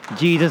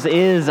Jesus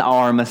is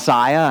our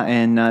Messiah,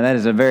 and that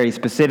is a very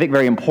specific,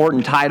 very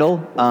important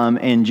title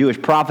in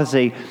Jewish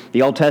prophecy.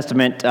 The Old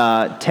Testament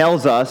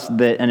tells us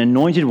that an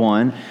anointed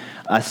one,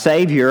 a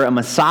Savior, a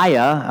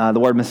Messiah, the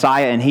word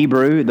Messiah in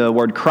Hebrew, the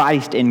word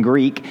Christ in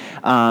Greek,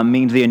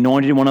 means the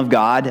anointed one of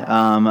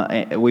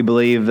God. We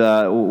believe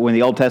when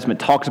the Old Testament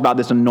talks about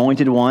this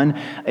anointed one,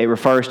 it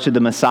refers to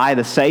the Messiah,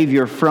 the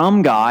Savior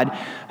from God,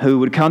 who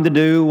would come to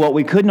do what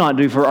we could not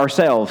do for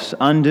ourselves,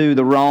 undo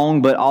the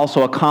wrong, but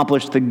also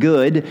accomplish the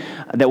good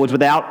that was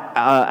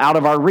out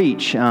of our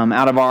reach,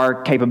 out of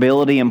our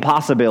capability and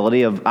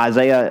possibility. Of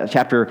Isaiah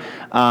chapter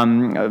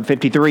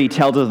 53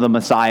 tells us the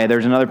Messiah.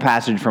 There's another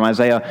passage from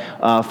Isaiah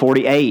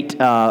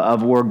 48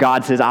 of where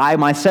God says, I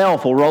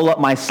myself will roll up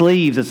my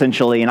sleeves,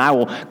 essentially, and I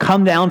will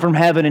come down from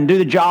heaven and do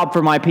the job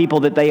for my people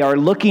that they are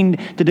looking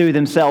to do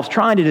themselves,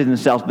 trying to do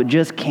themselves, but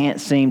just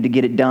can't seem to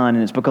get it done.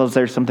 And it's because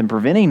there's something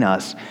preventing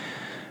us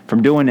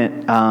from doing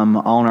it on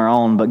our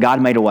own. But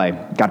God made a way.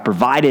 God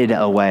provided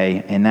a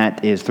way, and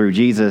that is through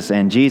Jesus.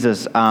 And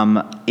Jesus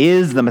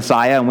is the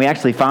Messiah. And we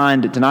actually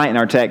find tonight in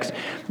our text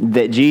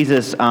that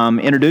Jesus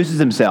introduces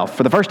himself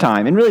for the first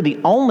time, and really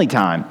the only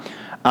time,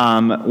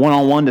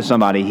 one-on-one to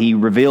somebody. He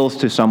reveals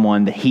to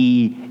someone that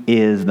he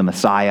is the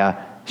Messiah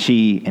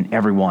she and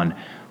everyone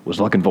was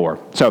looking for.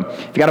 So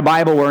if you got a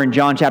Bible, we're in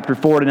John chapter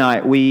 4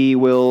 tonight. We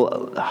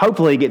will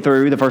hopefully get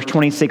through the first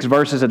 26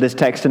 verses of this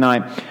text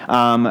tonight.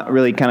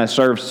 Really kind of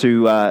serves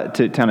to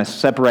kind of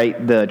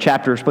separate the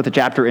chapter, split the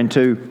chapter in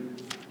two.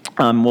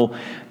 We'll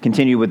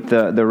continue with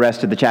the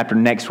rest of the chapter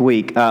next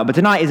week. But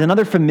tonight is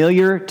another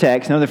familiar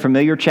text, another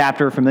familiar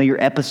chapter, familiar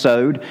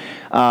episode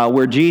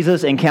where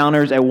Jesus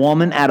encounters a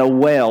woman at a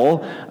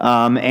well.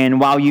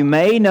 And while you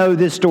may know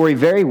this story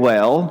very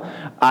well,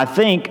 I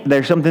think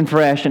there's something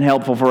fresh and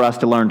helpful for us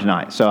to learn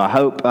tonight. So I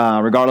hope,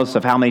 regardless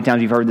of how many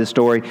times you've heard this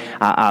story,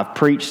 I've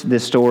preached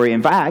this story.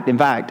 In fact,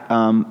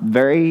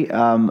 very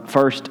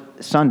first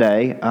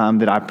Sunday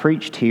that I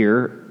preached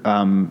here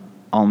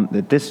on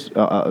this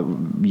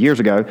years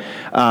ago,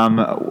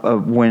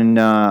 when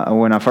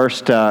I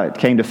first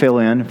came to fill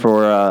in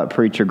for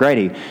preacher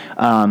Grady,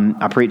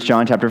 I preached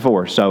John chapter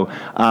 4. So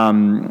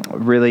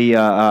really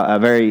a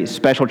very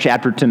special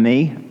chapter to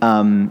me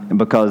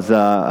because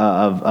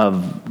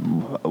of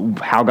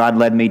how God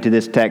led me to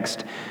this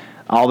text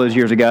all those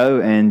years ago,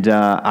 and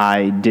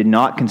I did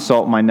not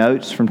consult my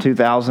notes from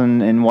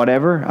 2000 and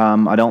whatever.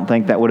 I don't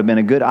think that would have been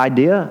a good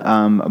idea,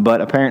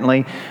 but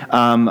apparently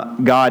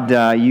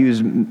God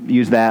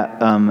used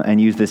that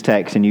and used this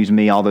text and used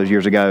me all those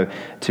years ago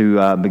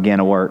to begin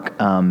a work,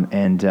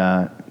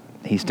 and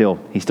He's still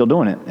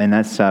doing it, and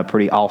that's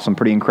pretty awesome,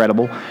 pretty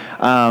incredible.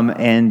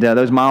 And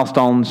those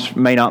milestones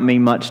may not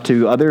mean much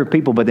to other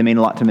people, but they mean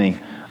a lot to me.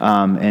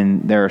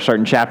 And there are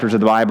certain chapters of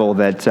the Bible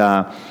that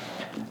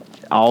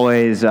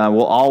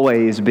will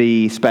always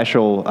be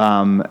special,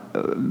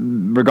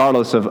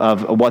 regardless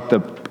of what the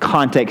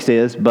context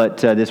is. But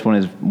this one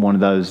is one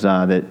of those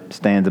that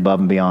stands above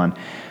and beyond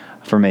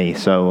for me.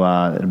 So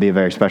it'll be a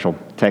very special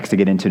text to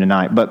get into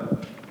tonight.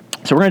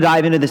 So we're going to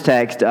dive into this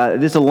text.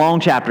 This is a long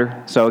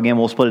chapter, so again,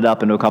 we'll split it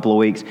up into a couple of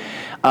weeks.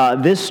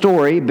 This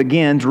story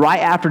begins right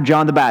after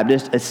John the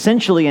Baptist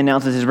essentially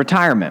announces his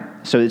retirement.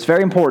 So it's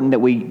very important that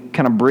we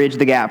kind of bridge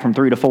the gap from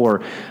 3 to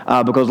 4,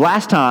 because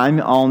last time,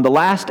 on the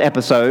last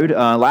episode,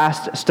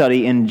 last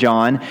study in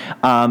John,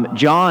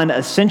 John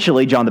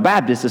the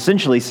Baptist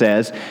essentially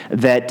says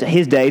that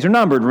his days are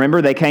numbered.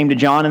 Remember, they came to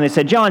John and they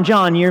said,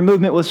 John, your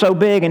movement was so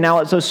big and now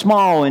it's so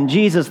small, and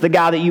Jesus, the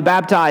guy that you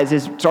baptized,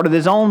 has started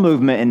his own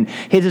movement, and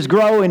his is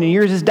growing and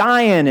yours is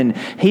dying, and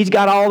he's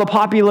got all the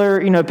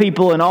popular,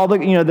 people and all the,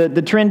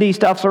 the trendy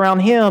stuff's around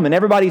him, and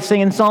everybody's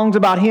singing songs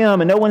about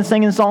him, and no one's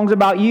singing songs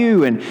about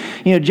you. And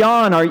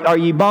John, are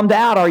you bummed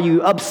out? Are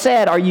you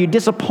upset? Are you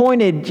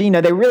disappointed?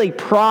 They really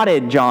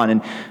prodded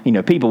John,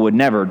 and people would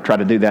never try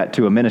to do that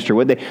to a minister,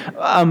 would they?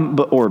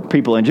 Or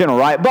people in general,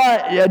 right?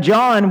 But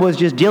John was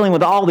just dealing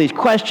with all these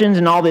questions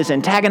and all this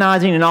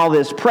antagonizing and all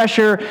this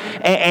pressure,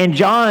 and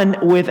John,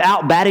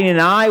 without batting an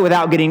eye,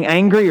 without getting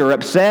angry or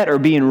upset or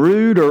being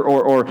rude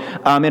or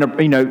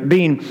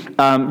being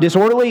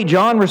disorderly,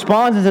 John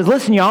responds and says,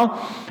 "Listen,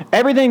 y'all,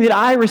 everything that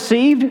I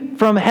received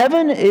from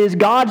heaven is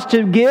God's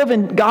to give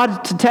and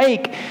God's to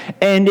take.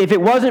 And if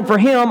it wasn't for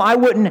him, I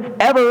wouldn't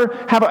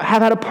ever have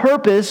had a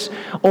purpose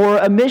or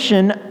a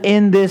mission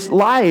in this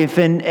life."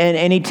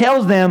 And he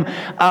tells them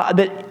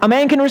that a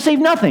man can receive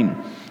nothing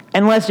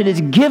unless it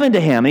is given to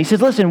him. And he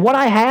says, listen, what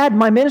I had,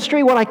 my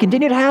ministry, what I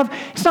continue to have,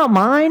 it's not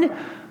mine.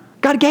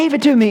 God gave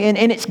it to me,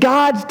 and it's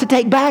God's to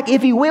take back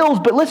if he wills.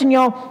 But listen,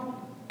 y'all,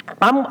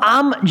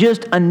 I'm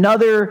just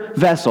another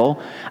vessel.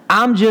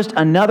 I'm just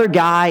another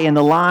guy in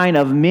the line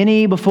of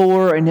many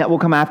before and that will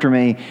come after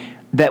me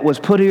that was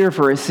put here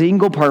for a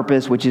single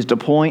purpose, which is to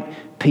point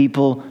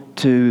people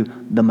to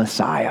the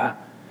Messiah.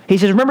 He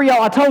says, remember,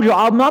 y'all, I told you,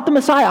 I'm not the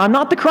Messiah. I'm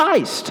not the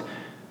Christ.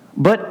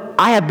 But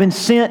I have been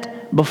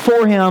sent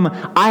before him.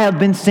 I have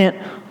been sent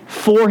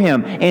for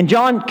him. And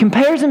John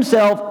compares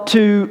himself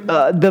to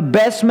the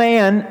best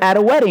man at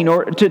a wedding,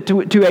 or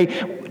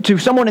to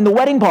someone in the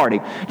wedding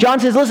party. John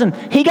says, listen,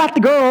 he got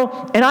the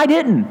girl and I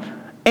didn't.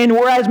 And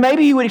whereas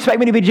maybe you would expect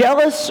me to be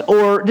jealous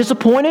or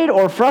disappointed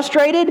or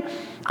frustrated,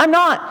 I'm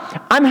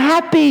not. I'm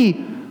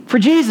happy for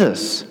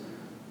Jesus.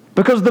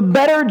 Because the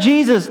better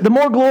Jesus, the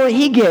more glory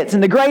he gets,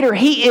 and the greater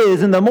he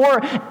is, and the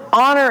more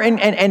honor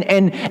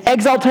and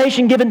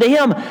exaltation given to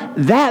him,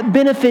 that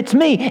benefits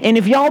me. And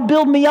if y'all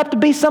build me up to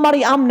be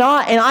somebody I'm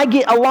not, and I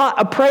get a lot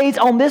of praise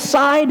on this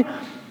side,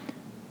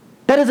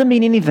 that doesn't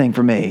mean anything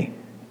for me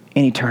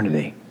in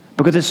eternity.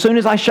 Because as soon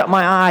as I shut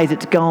my eyes,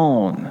 it's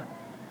gone.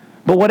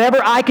 But whatever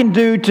I can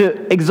do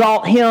to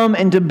exalt him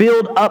and to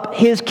build up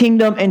his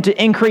kingdom and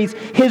to increase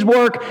his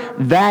work,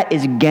 that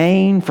is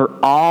gain for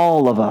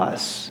all of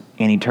us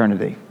in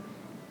eternity.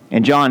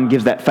 And John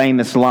gives that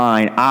famous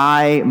line,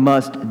 I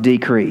must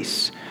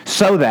decrease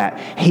so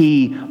that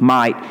he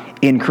might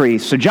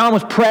increase. So John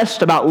was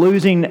pressed about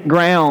losing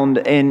ground,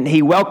 and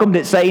he welcomed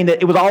it, saying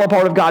that it was all a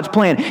part of God's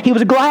plan. He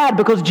was glad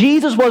because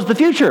Jesus was the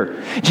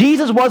future.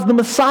 Jesus was the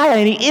Messiah,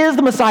 and he is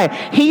the Messiah.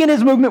 He and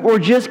his movement were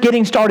just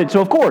getting started. So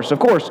of course,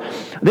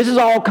 this is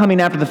all coming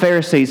after the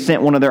Pharisees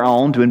sent one of their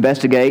own to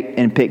investigate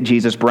and pick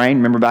Jesus' brain.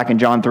 Remember back in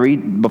John 3,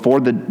 before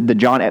the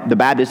John the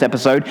Baptist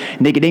episode,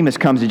 Nicodemus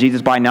comes to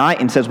Jesus by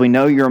night and says, we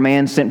know you're a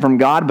man sent from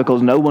God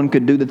because no one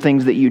could do the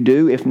things that you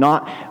do if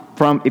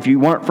you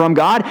weren't from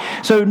God.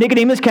 So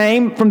Nicodemus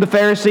came from the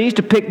Pharisees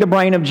to pick the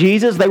brain of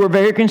Jesus. They were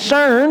very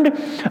concerned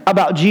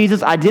about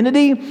Jesus'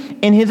 identity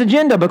and his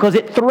agenda because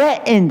it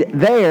threatened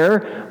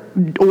their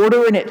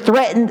order and it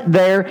threatened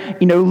their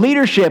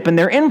leadership and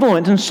their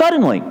influence. And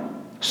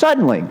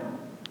suddenly,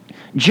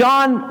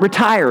 John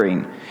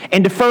retiring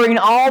and deferring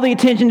all the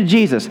attention to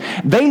Jesus,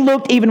 they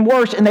looked even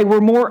worse and they were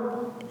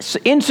more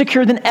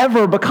insecure than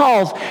ever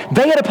because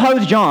they had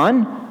opposed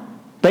John.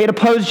 They had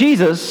opposed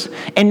Jesus,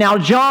 and now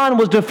John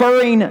was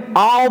deferring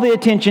all the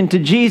attention to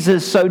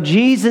Jesus, so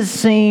Jesus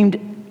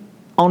seemed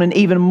on an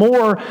even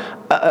more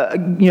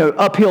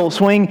uphill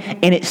swing,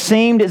 and it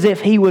seemed as if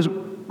he was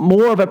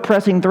more of a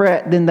pressing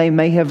threat than they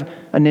may have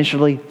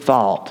initially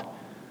thought.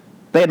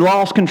 They had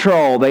lost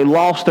control. They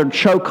lost their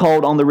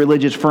chokehold on the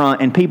religious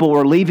front, and people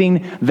were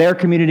leaving their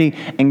community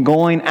and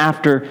going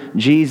after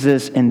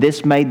Jesus, and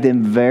this made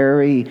them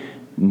very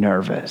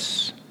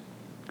nervous.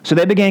 So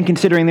they began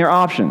considering their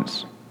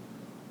options.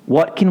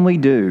 What can we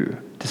do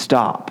to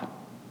stop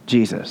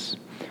Jesus?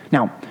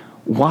 Now,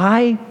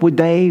 why would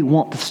they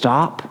want to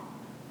stop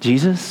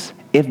Jesus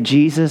if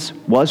Jesus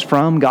was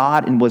from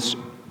God and was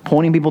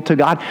pointing people to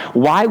God?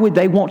 Why would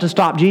they want to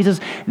stop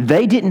Jesus?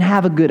 They didn't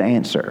have a good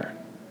answer.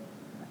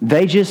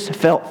 They just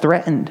felt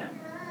threatened.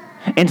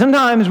 And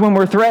sometimes when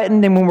we're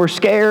threatened and when we're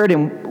scared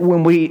and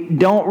when we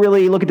don't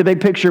really look at the big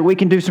picture, we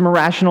can do some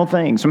irrational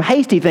things, some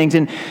hasty things.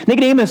 And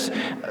Nicodemus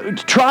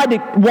tried to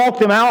walk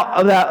them out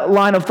of that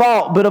line of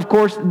thought, but of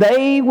course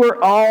they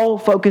were all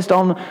focused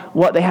on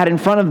what they had in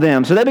front of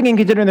them. So they began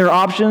considering their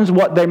options,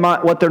 what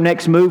their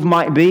next move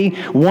might be,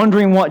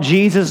 wondering what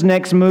Jesus'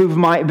 next move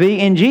might be.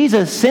 And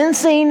Jesus,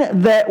 sensing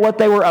that what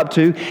they were up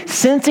to,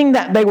 sensing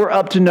that they were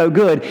up to no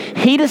good,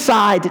 he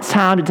decides it's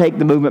time to take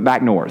the movement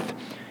back north.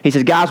 He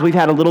says, guys, we've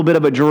had a little bit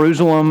of a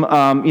Jerusalem,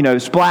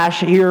 splash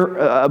here,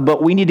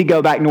 but we need to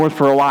go back north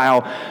for a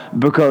while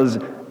because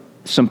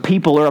some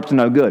people are up to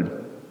no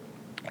good.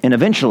 And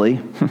eventually,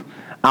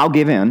 I'll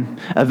give in.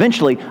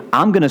 Eventually,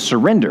 I'm going to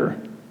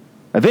surrender.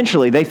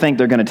 Eventually, they think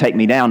they're going to take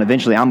me down.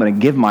 Eventually, I'm going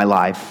to give my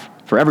life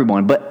for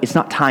everyone, but it's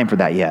not time for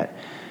that yet.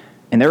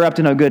 And they're up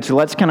to no good, so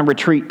let's kind of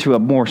retreat to a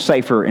more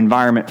safer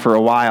environment for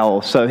a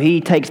while. So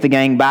he takes the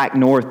gang back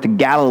north to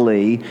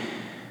Galilee.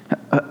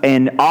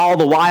 And all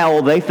the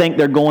while, they think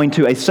they're going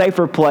to a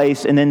safer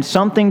place, and then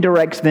something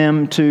directs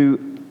them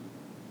to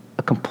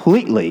a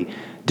completely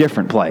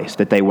different place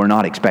that they were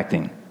not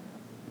expecting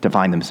to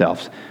find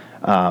themselves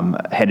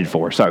headed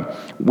for. So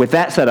with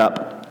that set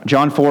up,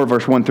 John 4,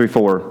 verse 1 through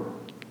 4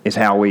 is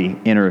how we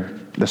enter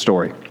the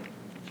story.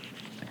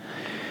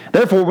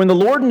 Therefore, when the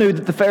Lord knew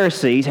that the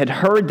Pharisees had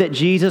heard that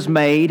Jesus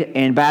made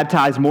and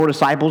baptized more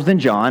disciples than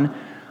John,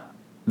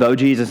 though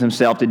Jesus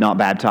himself did not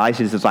baptize,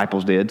 his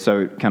disciples did,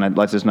 so it kind of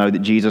lets us know that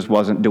Jesus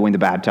wasn't doing the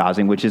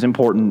baptizing, which is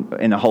important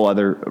in a whole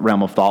other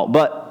realm of thought,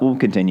 but we'll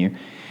continue.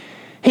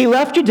 He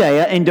left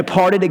Judea and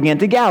departed again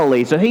to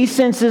Galilee. So he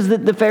senses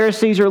that the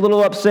Pharisees are a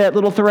little upset, a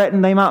little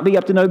threatened, they might be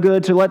up to no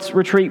good, so let's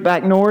retreat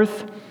back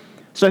north.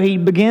 So he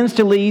begins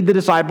to lead the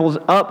disciples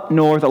up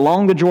north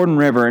along the Jordan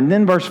River, and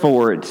then verse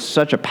 4, it's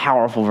such a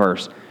powerful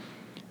verse.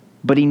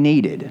 But he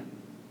needed,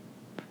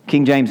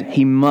 King James,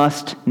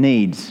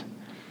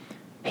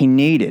 he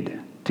needed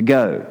to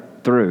go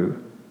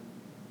through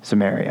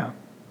Samaria.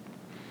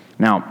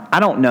 Now, I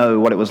don't know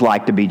what it was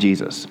like to be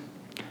Jesus.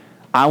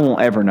 I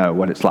won't ever know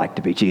what it's like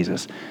to be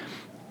Jesus.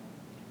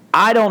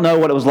 I don't know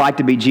what it was like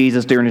to be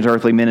Jesus during his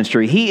earthly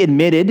ministry. He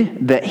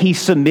admitted that he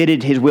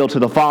submitted his will to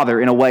the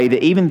Father in a way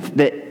that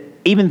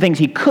even things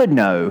he could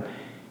know,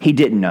 he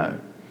didn't know.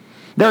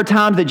 There are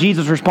times that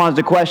Jesus responds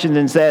to questions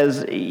and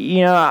says,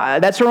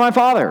 that's for my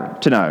Father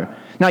to know.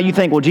 Now you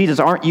think, well, Jesus,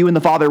 aren't you and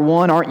the Father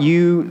one? Aren't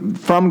you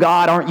from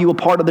God? Aren't you a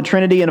part of the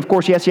Trinity? And of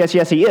course, yes,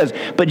 he is.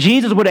 But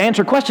Jesus would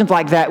answer questions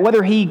like that,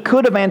 whether he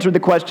could have answered the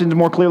questions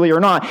more clearly or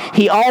not.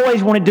 He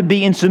always wanted to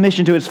be in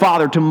submission to his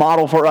Father, to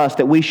model for us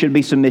that we should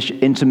be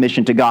in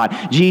submission to God.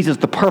 Jesus,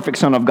 the perfect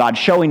Son of God,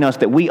 showing us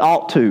that we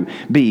ought to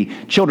be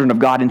children of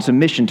God in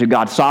submission to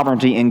God's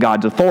sovereignty and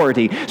God's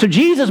authority. So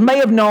Jesus may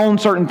have known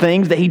certain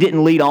things that he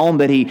didn't lead on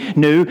that he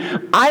knew.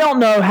 I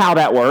don't know how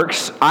that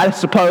works. I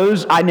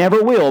suppose I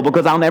never will,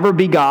 because I'll never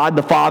be God,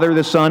 the Father,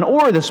 the Son,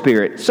 or the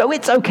Spirit. So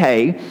it's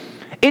okay.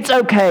 It's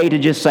okay to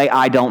just say,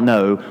 I don't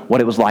know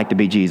what it was like to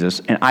be Jesus,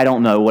 and I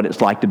don't know what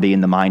it's like to be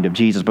in the mind of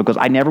Jesus, because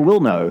I never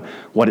will know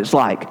what it's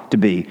like to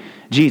be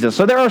Jesus.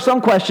 So there are some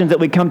questions that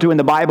we come to in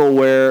the Bible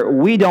where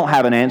we don't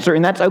have an answer,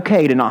 and that's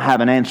okay to not have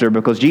an answer,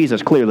 because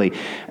Jesus clearly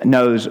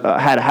knows,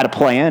 had a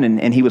plan,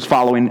 and he was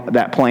following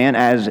that plan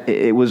as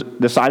it was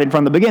decided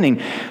from the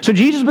beginning. So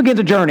Jesus begins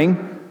a journey,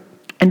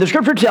 and the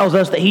Scripture tells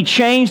us that he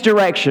changed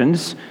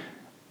directions,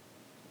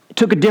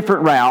 took a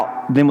different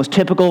route than was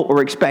typical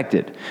or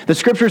expected. The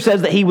Scripture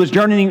says that he was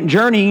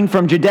journeying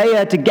from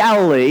Judea to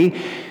Galilee,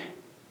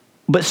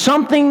 but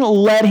something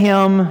led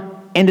him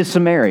into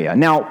Samaria.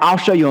 Now, I'll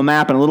show you a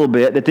map in a little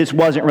bit that this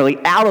wasn't really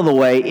out of the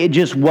way. It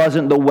just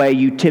wasn't the way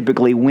you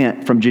typically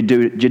went from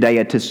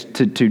Judea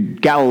to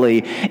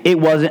Galilee. It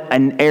wasn't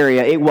an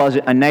area. It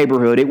wasn't a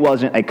neighborhood. It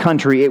wasn't a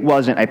country. It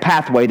wasn't a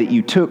pathway that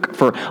you took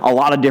for a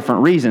lot of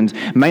different reasons,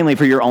 mainly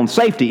for your own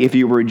safety. If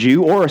you were a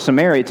Jew or a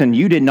Samaritan,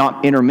 you did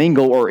not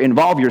intermingle or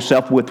involve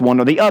yourself with one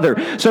or the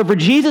other. So for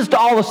Jesus to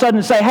all of a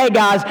sudden say, hey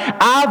guys,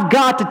 I've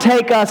got to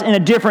take us in a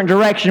different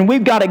direction.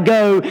 We've got to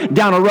go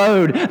down a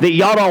road that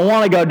y'all don't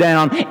want to go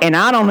down. And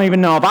I don't even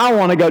know if I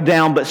want to go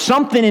down, but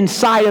something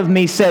inside of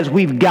me says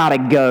we've got to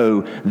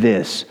go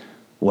this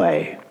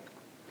way.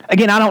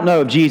 Again, I don't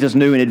know if Jesus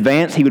knew in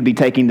advance he would be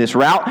taking this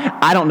route.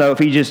 I don't know if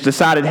he just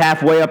decided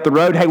halfway up the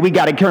road, hey, we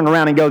got to turn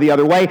around and go the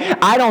other way.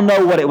 I don't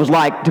know what it was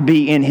like to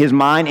be in his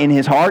mind, in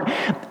his heart.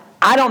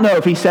 I don't know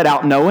if he set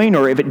out knowing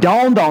or if it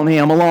dawned on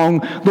him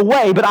along the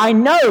way, but I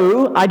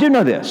do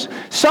know this.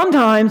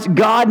 Sometimes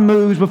God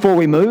moves before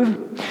we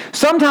move.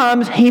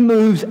 Sometimes he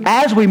moves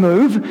as we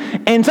move.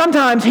 And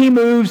sometimes he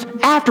moves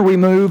after we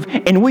move,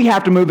 and we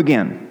have to move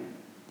again.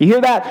 You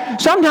hear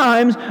that?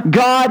 Sometimes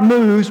God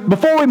moves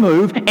before we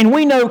move, and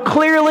we know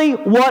clearly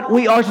what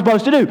we are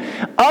supposed to do.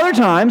 Other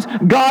times,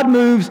 God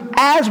moves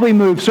as we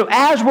move. So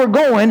as we're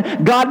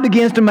going, God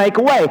begins to make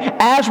a way.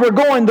 As we're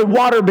going, the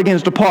water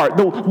begins to part.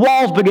 The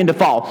walls begin to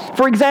fall.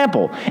 For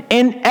example,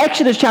 in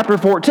Exodus chapter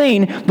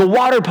 14, the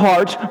water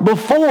parts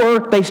before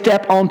they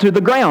step onto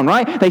the ground,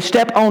 right? They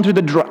step onto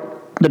the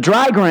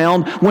dry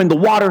ground when the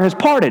water has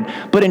parted.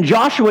 But in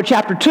Joshua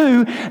chapter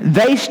 2,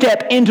 they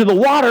step into the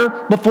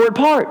water before it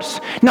parts.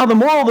 Now, the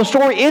moral of the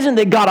story isn't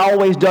that God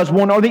always does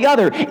one or the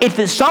other. It's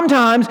that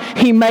sometimes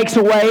he makes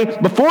a way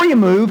before you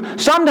move.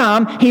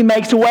 Sometimes he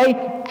makes a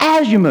way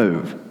as you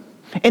move.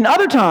 And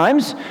other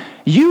times,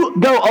 you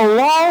go a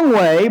long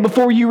way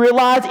before you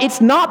realize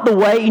it's not the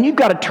way, and you've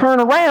got to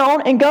turn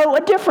around and go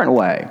a different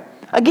way.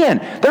 Again,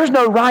 there's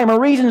no rhyme or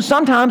reason.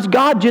 Sometimes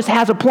God just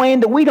has a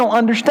plan that we don't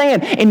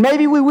understand. And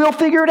maybe we will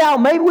figure it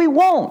out. Maybe we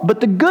won't. But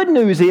the good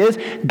news is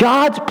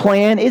God's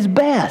plan is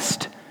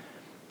best.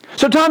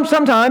 So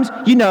sometimes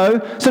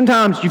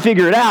you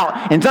figure it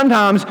out. And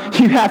sometimes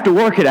you have to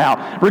work it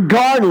out.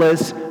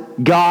 Regardless,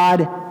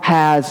 God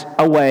has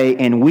a way.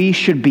 And we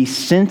should be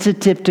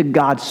sensitive to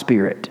God's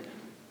Spirit.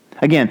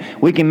 Again,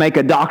 we can make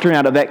a doctrine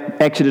out of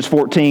Exodus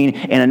 14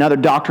 and another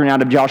doctrine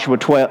out of Joshua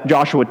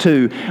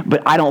 2,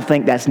 but I don't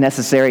think that's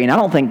necessary, and I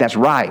don't think that's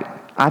right.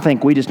 I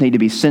think we just need to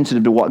be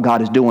sensitive to what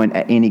God is doing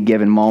at any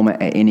given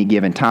moment, at any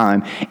given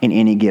time, in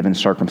any given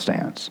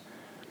circumstance.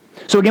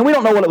 So again, we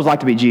don't know what it was like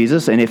to be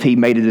Jesus and if he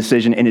made a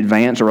decision in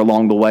advance or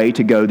along the way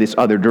to go this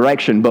other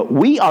direction, but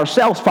we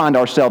ourselves find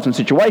ourselves in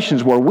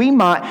situations where we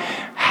might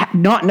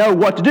not know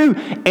what to do,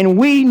 and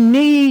we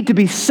need to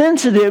be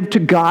sensitive to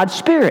God's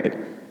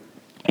Spirit.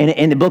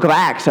 In the book of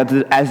Acts,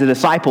 as the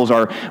disciples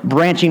are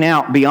branching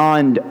out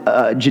beyond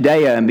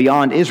Judea and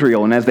beyond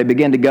Israel, and as they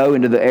begin to go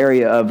into the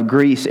area of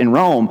Greece and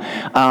Rome,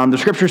 the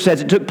Scripture says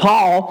it took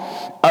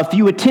Paul a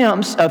few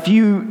times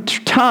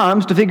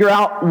to figure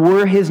out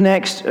where his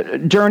next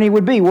journey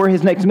would be, where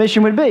his next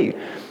mission would be.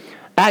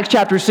 Acts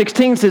chapter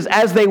 16 says,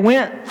 as they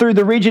went through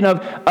the region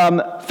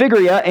of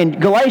Phrygia and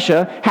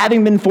Galatia,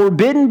 having been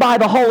forbidden by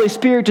the Holy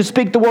Spirit to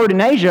speak the word in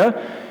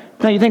Asia.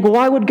 Now you think, well,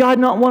 why would God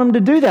not want them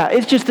to do that?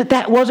 It's just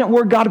that wasn't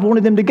where God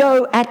wanted them to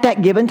go at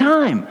that given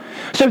time.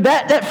 So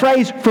that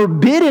phrase,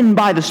 forbidden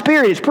by the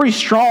Spirit, is pretty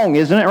strong,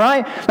 isn't it,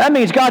 right? That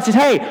means God says,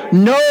 hey,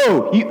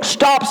 no,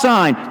 stop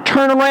sign,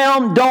 turn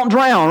around, don't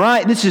drown,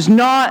 right? This is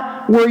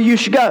not where you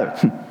should go.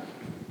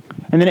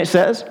 And then it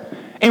says,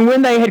 and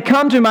when they had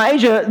come to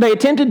Mysia, they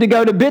attempted to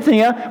go to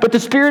Bithynia, but the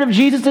Spirit of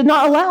Jesus did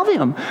not allow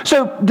them.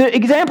 So the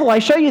example I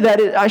show you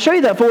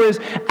that for is,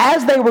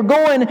 as they were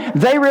going,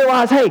 they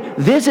realized, hey,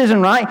 this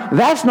isn't right,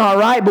 that's not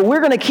right, but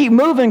we're going to keep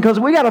moving because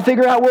we got to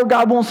figure out where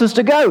God wants us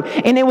to go.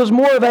 And it was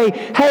more of a,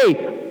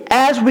 hey,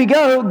 as we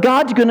go,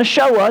 God's going to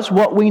show us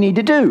what we need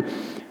to do.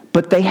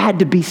 but they had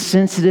to be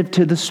sensitive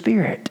to the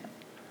Spirit.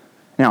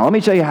 Now, let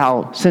me tell you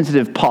how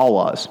sensitive Paul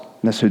was.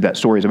 That's who that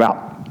story is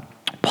about.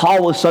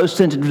 Paul was so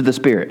sensitive to the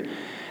Spirit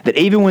that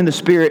even when the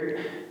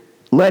Spirit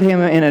led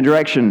him in a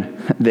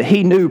direction that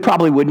he knew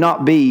probably would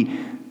not be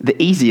the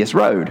easiest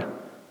road,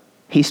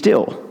 he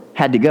still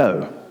had to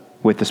go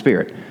with the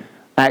Spirit.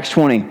 Acts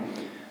 20.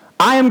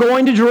 I am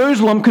going to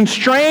Jerusalem,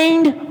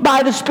 constrained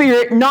by the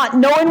Spirit, not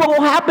knowing what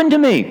will happen to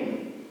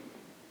me.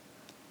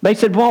 They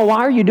said, well, why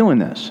are you doing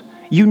this?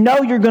 You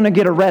know you're going to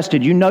get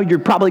arrested. You know you're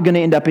probably going to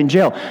end up in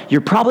jail.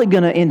 You're probably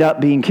going to end up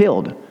being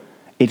killed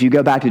if you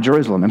go back to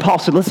Jerusalem. And Paul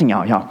said, listen,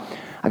 y'all,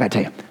 I got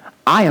to tell you,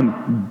 I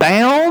am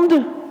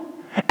bound,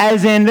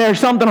 as in there's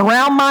something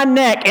around my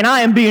neck, and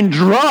I am being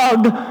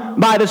drugged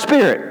by the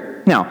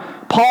Spirit.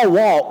 Now, Paul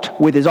walked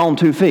with his own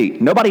 2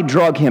 feet. Nobody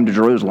drugged him to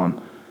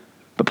Jerusalem.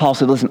 But Paul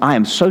said, listen, I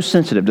am so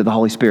sensitive to the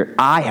Holy Spirit.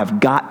 I have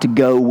got to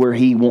go where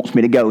he wants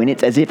me to go. And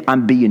it's as if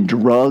I'm being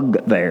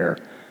drugged there.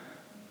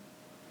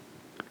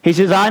 He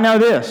says, I know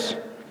this.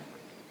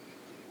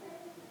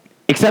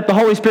 Except the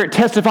Holy Spirit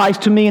testifies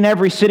to me in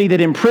every city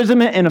that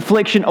imprisonment and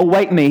affliction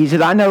await me. He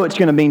says, I know it's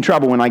going to be in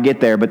trouble when I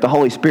get there, but the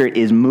Holy Spirit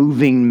is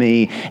moving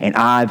me, and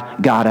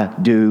I've got to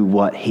do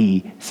what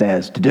he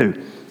says to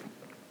do.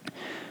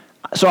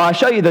 So I'll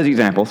show you those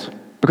examples,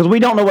 because we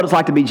don't know what it's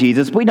like to be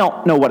Jesus. We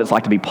don't know what it's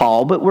like to be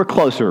Paul, but we're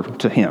closer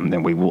to him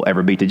than we will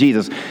ever be to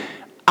Jesus.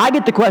 I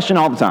get the question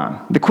all the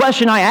time. The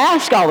question I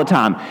ask all the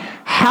time,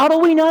 how do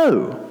we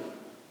know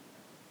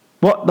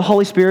what the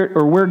Holy Spirit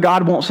or where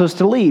God wants us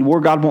to lead, where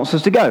God wants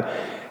us to go?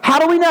 How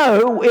do we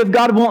know if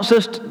God wants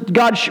us,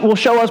 God will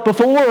show us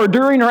before or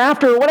during or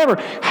after or whatever?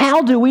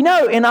 How do we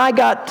know? And I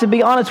got to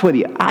be honest with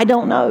you, I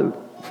don't know.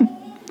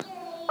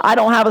 I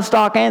don't have a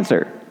stock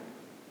answer.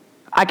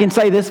 I can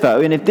say this though,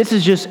 and if this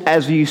is just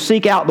as you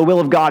seek out the will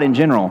of God in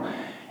general,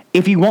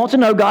 if you want to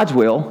know God's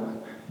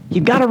will,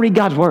 you've got to read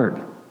God's Word.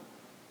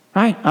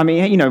 Right? I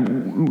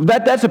mean,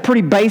 that's a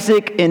pretty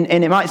basic, and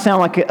it might sound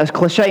like a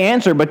cliche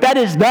answer, but that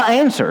is the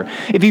answer.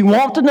 If you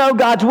want to know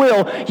God's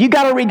will, you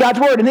got to read God's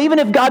Word. And even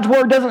if God's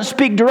Word doesn't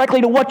speak directly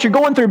to what you're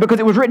going through because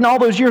it was written all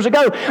those years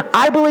ago,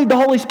 I believe the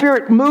Holy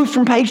Spirit moves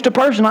from page to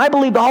person. I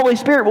believe the Holy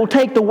Spirit will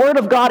take the Word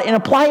of God and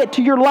apply it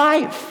to your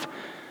life.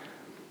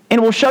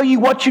 And will show you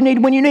what you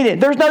need when you need it.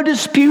 There's no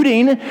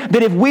disputing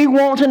that if we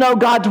want to know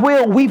God's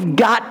will, we've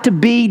got to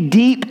be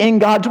deep in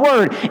God's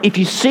Word. If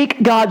you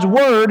seek God's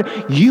Word,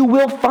 you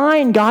will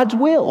find God's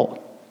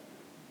will.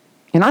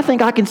 And I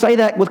think I can say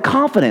that with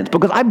confidence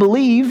because I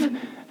believe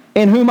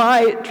in whom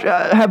I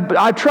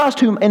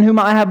trust in whom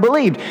I have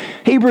believed.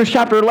 Hebrews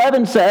chapter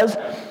 11 says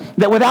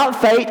that without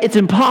faith it's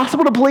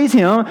impossible to please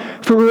Him,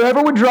 for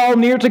whoever would draw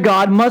near to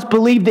God must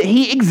believe that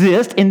He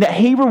exists and that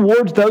He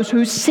rewards those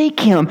who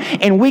seek Him.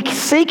 And we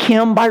seek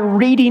Him by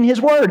reading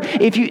His Word.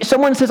 If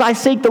someone says, I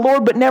seek the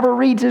Lord, but never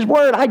reads His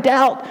Word, I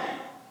doubt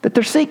that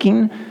they're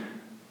seeking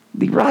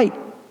the right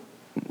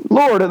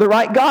Lord or the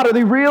right God or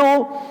the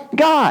real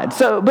God.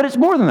 But it's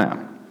more than that.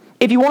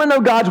 If you want to know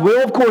God's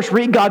will, of course,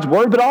 read God's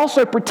Word, but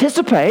also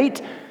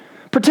participate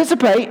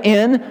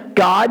in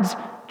God's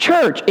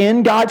church,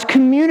 in God's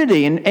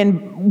community.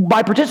 And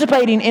by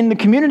participating in the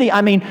community,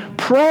 I mean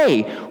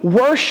pray,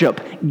 worship,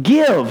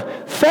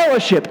 give,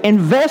 fellowship,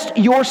 invest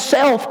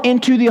yourself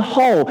into the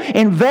whole.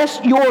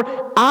 Invest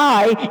your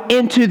I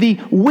into the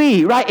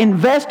we, right?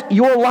 Invest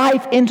your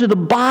life into the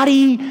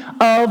body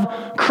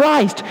of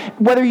Christ.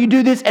 Whether you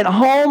do this at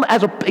home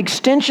as an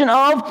extension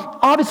of,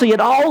 obviously it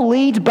all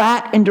leads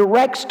back and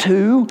directs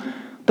to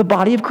the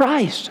body of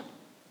Christ.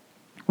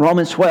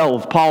 Romans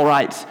 12, Paul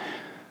writes,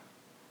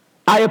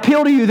 I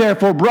appeal to you,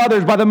 therefore,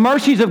 brothers, by the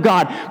mercies of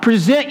God,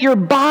 present your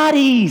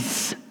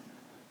bodies. You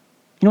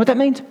know what that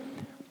means?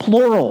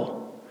 Plural.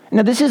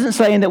 Now, this isn't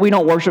saying that we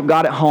don't worship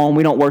God at home,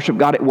 we don't worship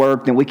God at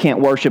work, then we can't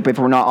worship if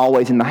we're not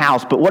always in the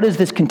house. But what is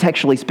this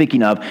contextually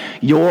speaking of?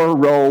 Your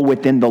role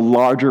within the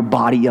larger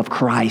body of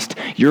Christ.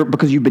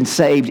 Because you've been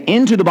saved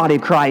into the body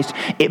of Christ,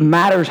 it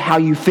matters how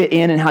you fit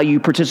in and how you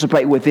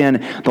participate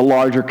within the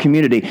larger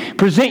community.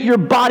 Present your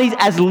bodies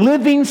as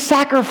living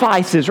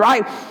sacrifices,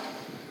 right?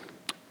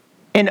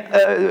 And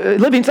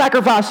living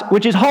sacrifice,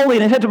 which is holy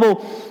and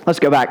acceptable, let's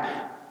go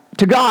back,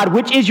 to God,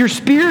 which is your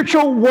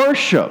spiritual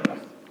worship.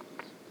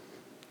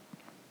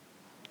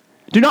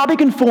 Do not be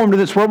conformed to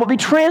this world, but be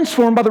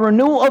transformed by the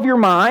renewal of your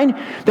mind,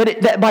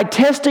 that by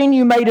testing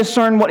you may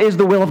discern what is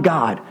the will of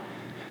God.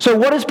 So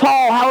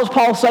how is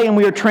Paul saying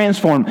we are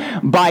transformed?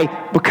 By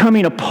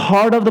becoming a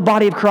part of the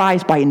body of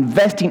Christ, by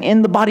investing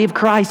in the body of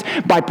Christ,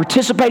 by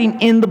participating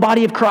in the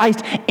body of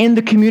Christ, in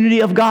the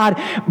community of God.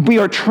 We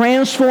are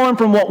transformed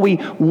from what we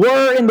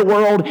were in the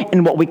world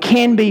and what we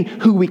can be,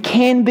 who we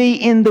can be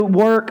in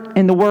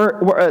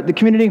the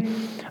community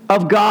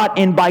of God.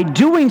 And by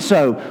doing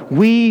so,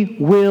 we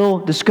will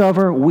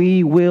discover,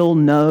 we will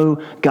know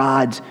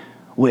God's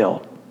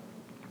will.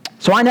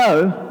 So I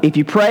know if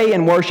you pray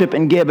and worship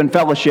and give and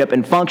fellowship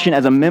and function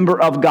as a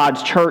member of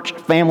God's church,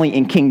 family,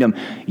 and kingdom,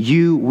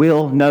 you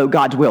will know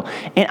God's will.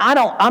 And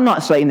I'm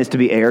not saying this to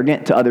be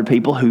arrogant to other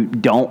people who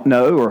don't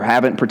know or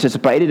haven't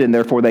participated and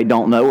therefore they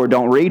don't know or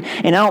don't read.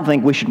 And I don't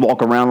think we should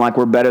walk around like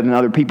we're better than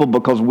other people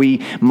because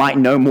we might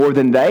know more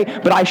than they.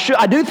 But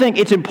I do think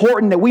it's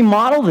important that we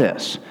model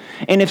this.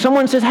 And if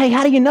someone says, hey,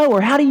 how do you know?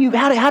 Or how do you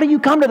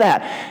come to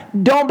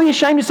that? Don't be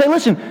ashamed to say,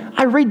 listen,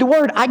 I read the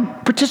Word. I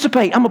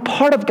participate. I'm a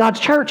part of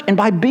God's church. And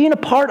by being a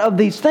part of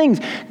these things,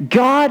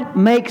 God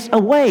makes a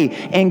way.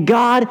 And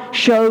God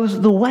shows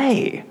the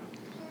way.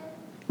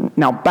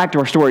 Now, back to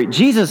our story.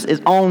 Jesus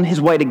is on his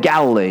way to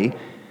Galilee.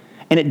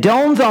 And it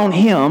dawns on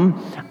him,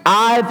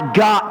 I've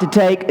got to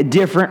take a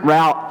different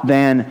route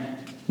than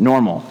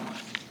normal.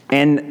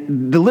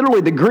 And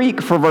literally the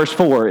Greek for verse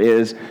 4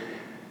 is,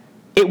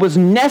 it was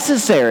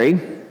necessary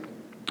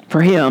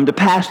for him to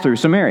pass through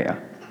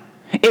Samaria.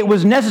 It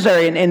was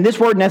necessary, and this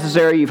word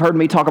necessary, you've heard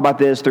me talk about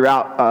this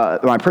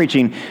throughout my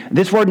preaching.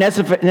 This word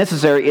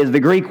necessary is the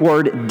Greek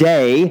word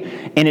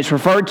day, and it's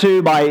referred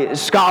to by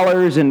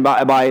scholars and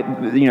by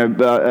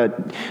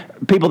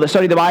people that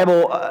study the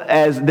Bible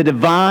as the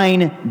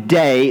divine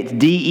day. It's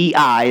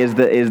D-E-I is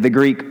the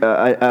Greek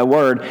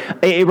word.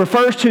 It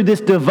refers to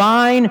this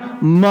divine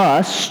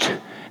must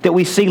that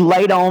we see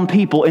laid on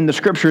people in the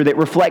Scripture that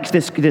reflects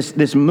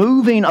this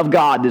moving of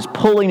God, this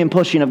pulling and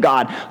pushing of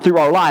God through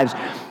our lives.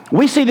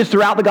 We see this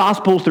throughout the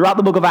Gospels, throughout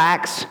the book of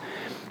Acts.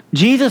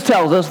 Jesus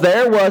tells us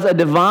there was a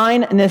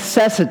divine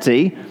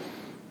necessity,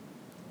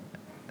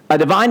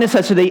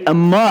 a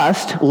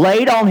must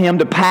laid on him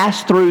to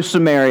pass through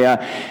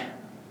Samaria.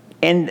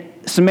 And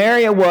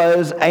Samaria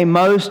was a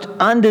most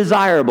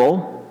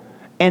undesirable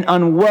and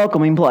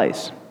unwelcoming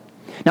place.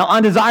 Now,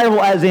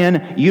 undesirable as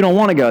in you don't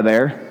want to go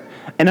there,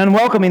 and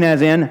unwelcoming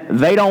as in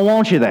they don't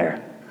want you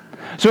there.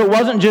 So it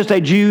wasn't just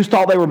Jews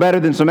thought they were better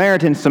than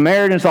Samaritans.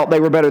 Samaritans thought they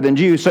were better than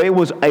Jews. So it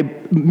was a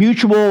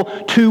mutual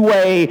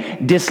two-way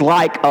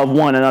dislike of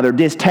one another,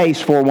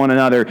 distaste for one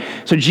another.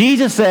 So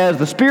Jesus says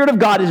the Spirit of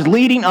God is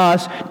leading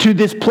us to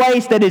this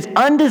place that is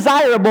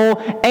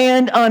undesirable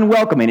and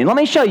unwelcoming. And let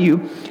me show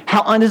you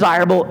how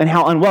undesirable and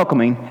how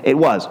unwelcoming it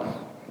was.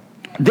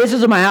 This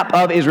is a map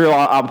of Israel.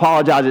 I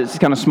apologize, it's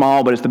kind of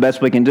small, but it's the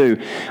best we can do.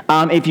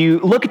 If you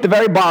look at the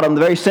very bottom,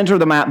 the very center of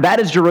the map, that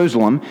is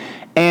Jerusalem.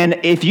 And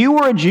if you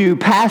were a Jew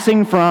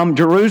passing from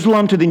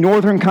Jerusalem to the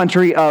northern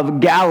country of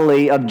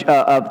Galilee,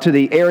 to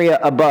the area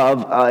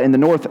above in the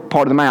north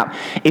part of the map,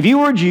 if you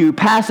were a Jew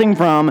passing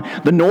from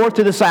the north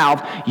to the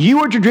south, you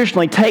would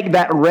traditionally take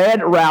that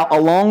red route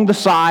along the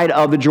side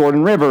of the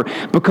Jordan River,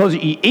 because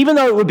even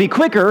though it would be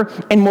quicker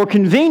and more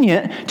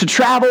convenient to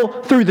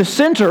travel through the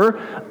center,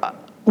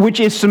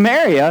 which is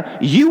Samaria,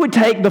 you would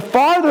take the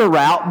farther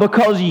route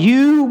because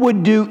you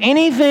would do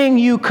anything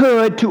you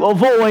could to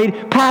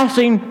avoid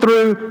passing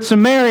through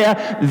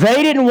Samaria.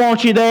 They didn't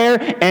want you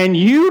there, and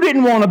you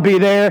didn't want to be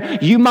there.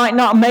 You might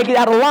not make it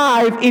out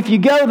alive if you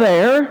go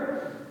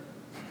there.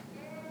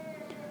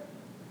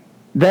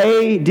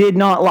 They did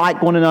not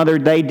like one another.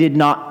 They did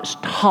not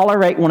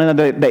tolerate one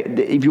another.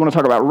 If you want to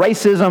talk about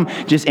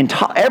racism, just in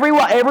every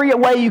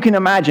way you can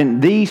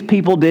imagine, these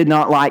people did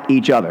not like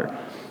each other.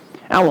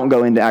 I won't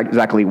go into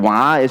exactly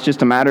why. It's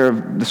just a matter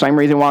of the same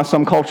reason why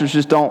some cultures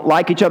just don't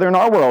like each other in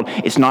our world.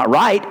 It's not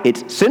right.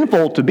 It's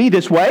sinful to be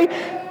this way.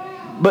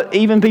 But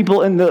even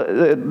people in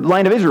the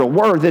land of Israel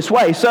were this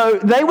way. So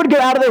they would go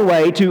out of their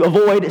way to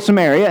avoid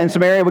Samaria, and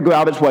Samaria would go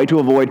out of its way to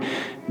avoid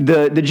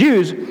the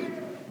Jews.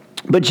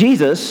 But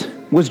Jesus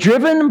was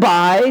driven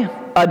by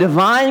a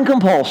divine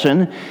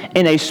compulsion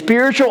and a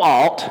spiritual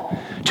ought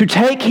to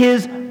take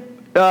his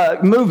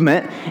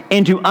movement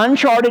into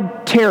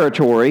uncharted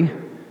territory,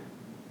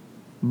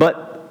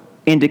 but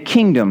into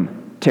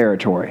kingdom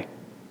territory.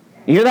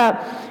 You hear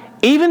that?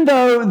 Even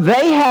though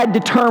they had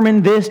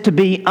determined this to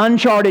be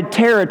uncharted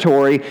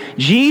territory,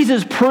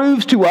 Jesus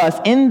proves to us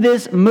in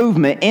this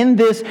movement, in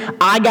this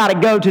I got to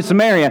go to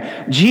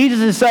Samaria,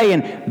 Jesus is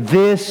saying,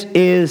 this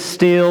is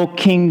still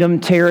kingdom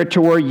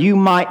territory. You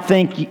might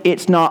think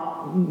it's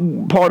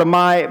not part of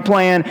my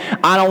plan.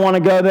 I don't want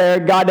to go there.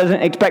 God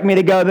doesn't expect me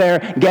to go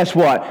there. Guess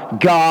what?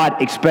 God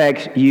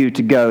expects you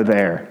to go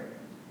there.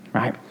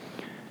 Right?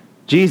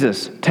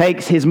 Jesus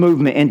takes his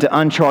movement into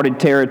uncharted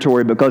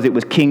territory because it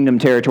was kingdom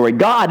territory.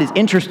 God is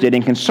interested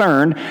and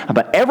concerned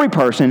about every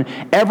person,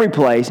 every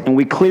place, and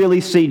we clearly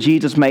see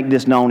Jesus make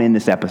this known in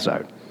this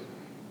episode.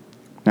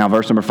 Now,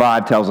 verse number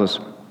 5 tells us,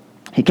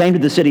 he came to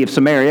the city of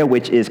Samaria,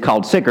 which is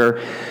called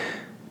Sychar,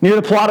 near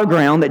the plot of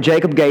ground that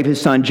Jacob gave his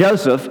son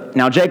Joseph.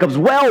 Now, Jacob's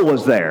well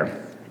was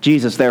there.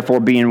 Jesus, therefore,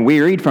 being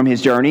wearied from his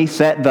journey,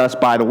 sat thus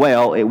by the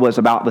well. It was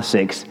about the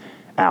 6th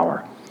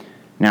hour.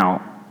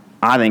 Now,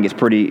 I think it's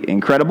pretty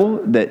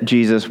incredible that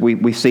Jesus,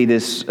 we see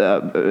this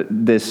telling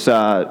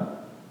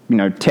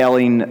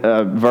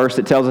verse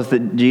that tells us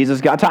that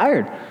Jesus got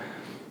tired.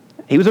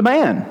 He was a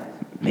man.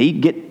 He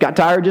got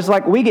tired just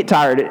like we get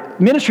tired.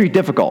 Ministry is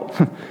difficult.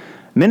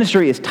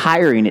 Ministry is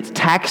tiring. It's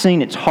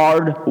taxing. It's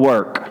hard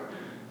work.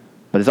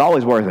 But it's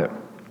always worth it.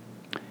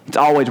 It's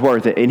always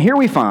worth it. And here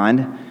we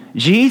find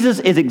Jesus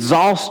is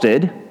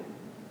exhausted,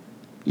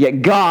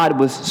 yet God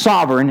was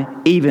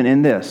sovereign even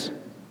in this.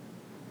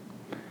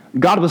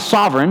 God was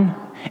sovereign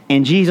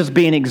in Jesus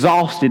being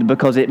exhausted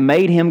because it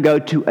made him go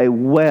to a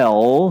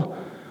well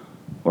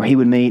where he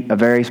would meet a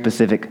very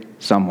specific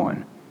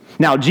someone.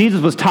 Now,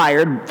 Jesus was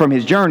tired from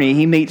his journey.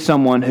 He meets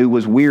someone who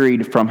was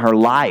wearied from her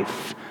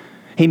life.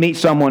 He meets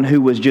someone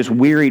who was just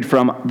wearied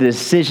from the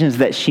decisions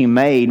that she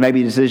made,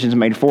 maybe decisions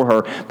made for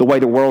her, the way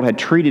the world had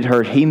treated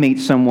her. He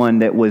meets someone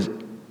that was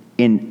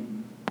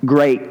in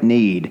great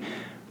need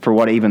for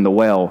what even the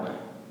well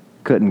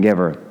couldn't give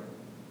her.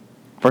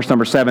 Verse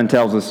number 7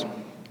 tells us,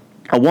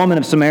 a woman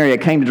of Samaria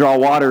came to draw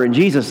water, and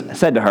Jesus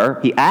said to her,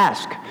 he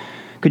asked,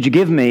 could you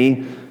give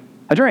me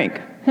a drink?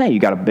 Hey, you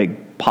got a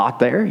big pot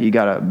there. You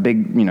got a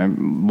big,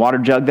 water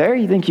jug there.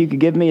 You think you could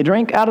give me a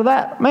drink out of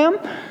that, ma'am?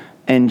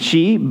 And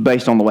she,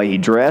 based on the way he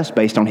dressed,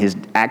 based on his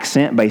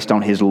accent, based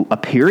on his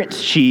appearance,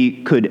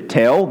 she could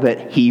tell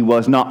that he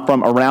was not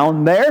from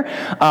around there.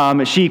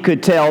 She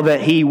could tell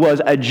that he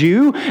was a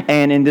Jew,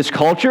 and in this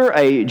culture,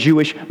 a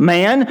Jewish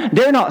man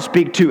dare not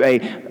speak to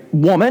a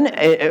woman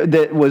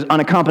that was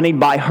unaccompanied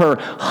by her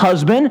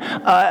husband.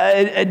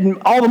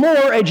 All the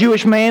more, a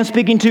Jewish man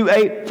speaking to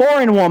a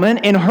foreign woman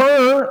in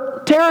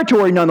her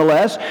territory,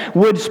 nonetheless,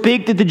 would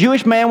speak that the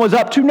Jewish man was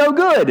up to no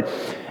good.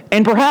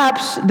 And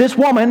perhaps this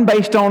woman,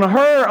 based on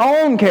her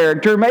own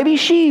character, maybe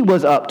she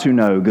was up to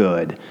no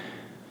good.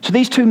 So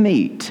these two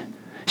meet.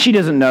 She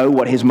doesn't know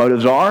what his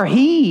motives are.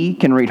 He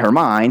can read her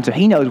mind, so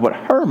he knows what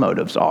her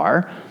motives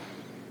are.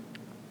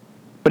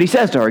 But he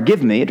says to her,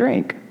 give me a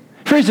drink.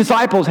 For his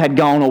disciples had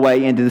gone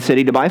away into the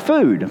city to buy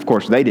food. Of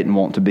course, they didn't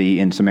want to be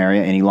in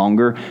Samaria any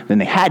longer than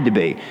they had to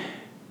be.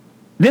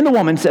 Then the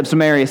woman of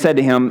Samaria said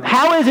to him,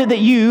 how is it that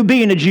you,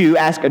 being a Jew,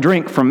 ask a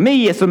drink from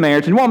me, a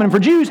Samaritan woman? For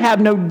Jews have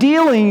no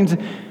dealings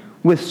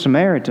with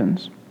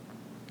Samaritans.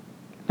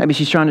 Maybe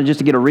she's trying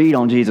to get a read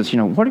on Jesus.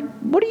 What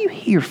are you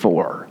here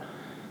for?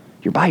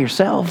 You're by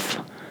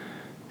yourself,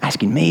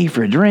 asking me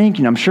for a drink.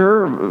 I'm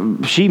sure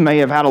she may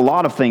have had a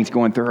lot of things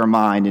going through her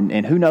mind,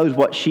 and who knows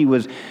what she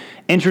was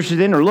interested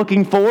in or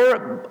looking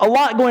for. A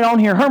lot going on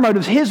here. Her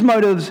motives, his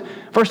motives.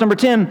 Verse number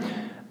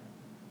 10,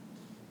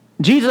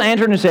 Jesus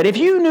answered and said, if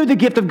you knew the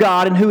gift of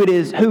God and who it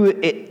is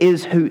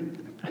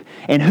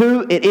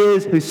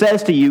who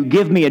says to you,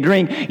 give me a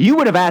drink, you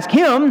would have asked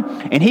him,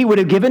 and he would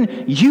have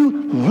given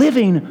you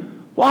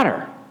living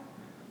water.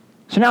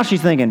 So now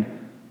she's thinking,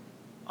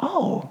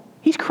 oh,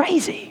 he's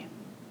crazy.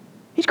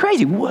 He's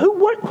crazy.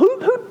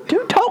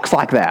 Who talks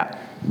like that?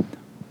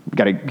 We've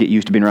got to get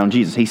used to being around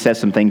Jesus. He says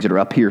some things that are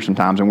up here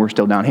sometimes, and we're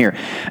still down here.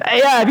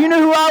 Yeah, if you knew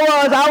who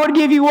I was, I would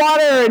give you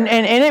water,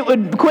 and it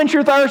would quench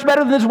your thirst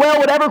better than this well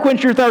would ever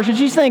quench your thirst. And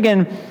she's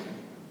thinking,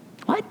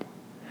 what?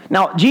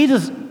 Now,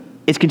 Jesus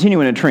is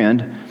continuing a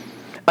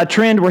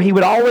trend where he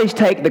would always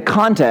take the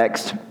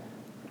context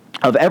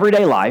of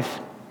everyday life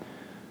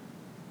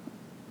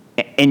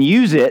and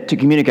use it to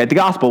communicate the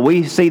gospel.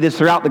 We see this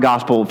throughout the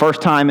gospel.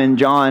 First time in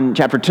John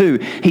chapter 2,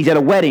 he's at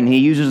a wedding. He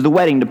uses the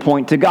wedding to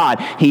point to God.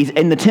 He's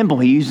in the temple.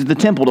 He uses the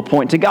temple to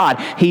point to God.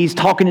 He's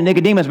talking to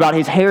Nicodemus about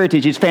his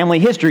heritage, his family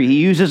history. He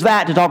uses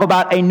that to talk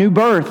about a new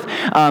birth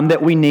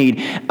that we need.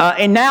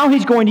 And now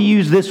he's going to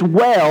use this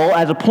well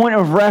as a point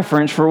of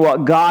reference for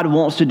what God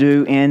wants to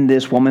do in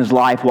this woman's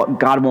life, what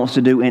God wants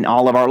to do in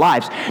all of our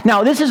lives.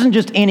 Now, this isn't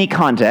just any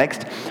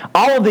context.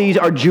 All of these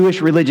are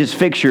Jewish religious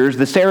fixtures.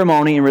 The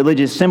ceremony and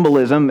religious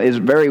symbolism is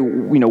very,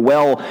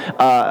 well,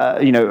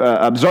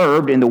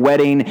 observed in the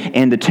wedding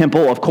and the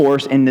temple, of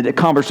course, in the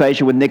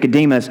conversation with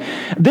Nicodemus.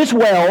 This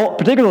well,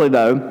 particularly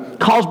though,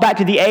 calls back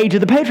to the age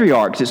of the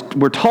patriarchs.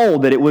 We're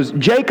told that it was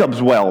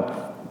Jacob's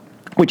well,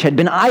 which had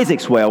been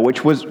Isaac's well,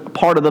 which was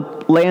part of the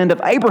land of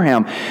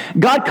Abraham.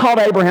 God called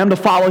Abraham to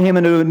follow him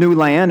into a new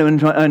land,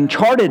 an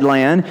uncharted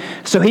land,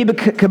 so he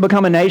could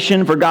become a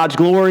nation for God's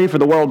glory, for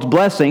the world's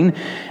blessing.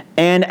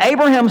 And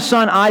Abraham's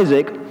son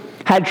Isaac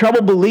had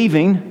trouble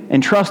believing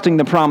and trusting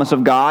the promise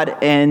of God,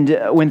 and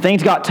when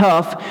things got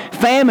tough,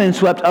 famine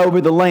swept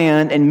over the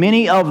land, and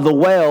many of the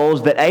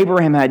wells that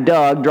Abraham had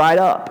dug dried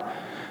up.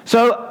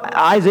 So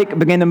Isaac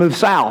began to move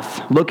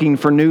south, looking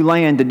for new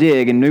land to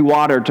dig and new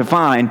water to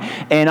find.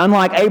 And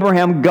unlike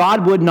Abraham,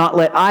 God would not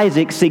let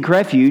Isaac seek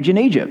refuge in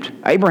Egypt.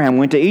 Abraham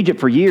went to Egypt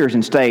for years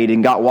and stayed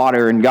and got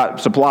water and got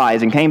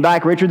supplies and came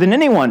back richer than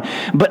anyone.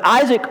 But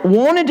Isaac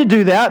wanted to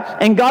do that,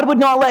 and God would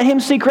not let him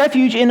seek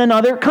refuge in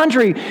another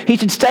country. He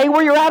said, stay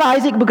where you're at,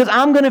 Isaac, because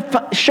I'm going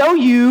to show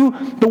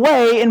you the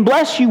way and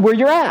bless you where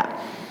you're at.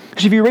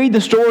 So if you read the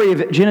story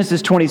of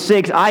Genesis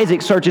 26,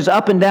 Isaac searches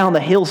up and down the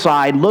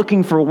hillside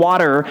looking for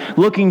water,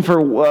 looking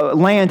for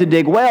land to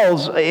dig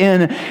wells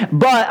in.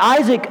 But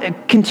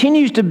Isaac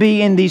continues to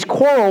be in these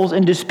quarrels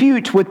and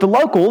disputes with the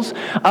locals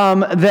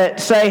that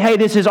say, hey,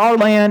 this is our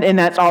land and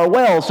that's our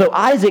well. So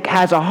Isaac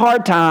has a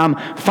hard time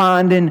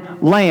finding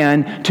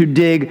land to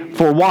dig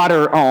for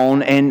water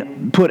on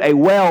and put a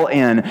well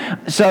in.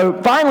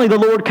 So finally the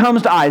Lord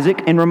comes to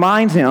Isaac and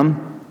reminds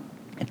him,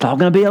 it's all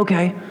going to be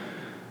okay.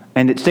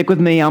 And stick with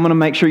me, I'm going to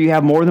make sure you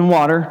have more than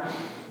water.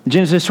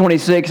 Genesis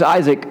 26,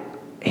 Isaac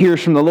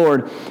hears from the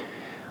Lord,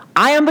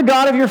 I am the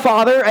God of your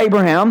father,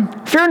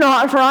 Abraham. Fear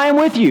not, for I am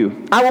with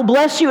you. I will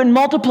bless you and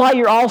multiply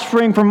your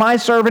offspring for my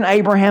servant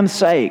Abraham's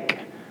sake.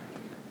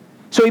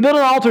 So he built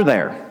an altar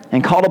there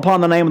and called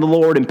upon the name of the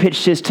Lord and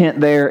pitched his tent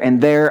there, and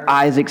there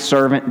Isaac's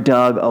servant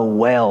dug a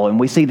well. And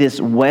we see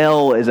this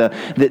well as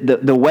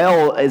the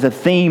well is a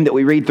theme that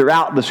we read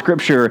throughout the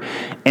Scripture.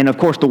 And of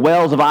course, the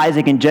wells of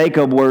Isaac and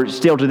Jacob were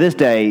still to this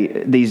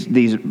day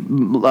these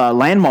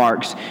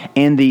landmarks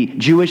in the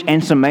Jewish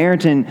and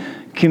Samaritan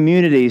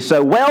communities.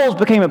 So wells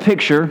became a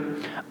picture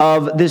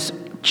of this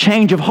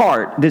change of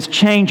heart, this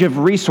change of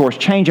resource,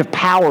 change of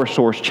power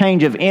source,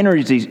 change of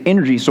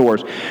energy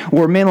source,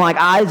 where men like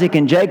Isaac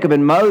and Jacob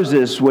and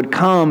Moses would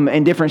come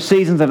in different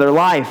seasons of their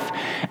life,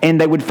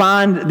 and they would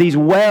find these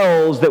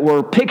wells that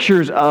were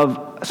pictures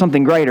of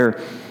something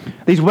greater.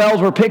 These wells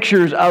were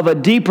pictures of a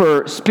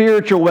deeper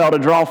spiritual well to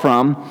draw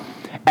from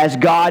as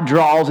God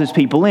draws his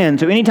people in.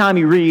 So anytime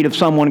you read of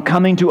someone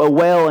coming to a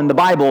well in the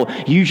Bible,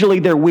 usually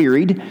they're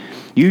wearied.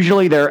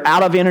 Usually they're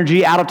out of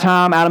energy, out of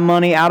time, out of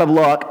money, out of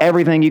luck,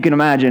 everything you can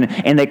imagine.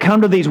 And they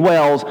come to these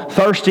wells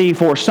thirsty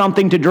for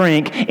something to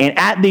drink. And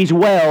at these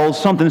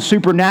wells, something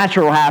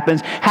supernatural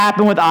happens.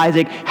 Happened with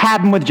Isaac,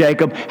 happened with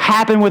Jacob,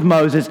 happened with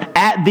Moses.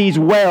 At these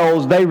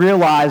wells, they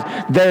realize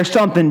there's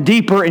something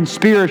deeper and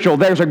spiritual.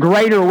 There's a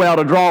greater well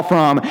to draw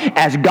from.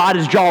 As God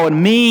is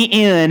drawing me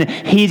in,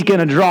 he's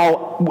going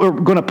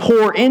to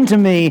pour into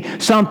me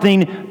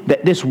something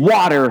that this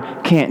water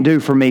can't do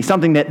for me,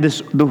 something that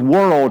the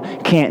world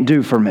can't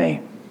do for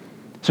me.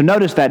 So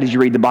notice that as you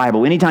read the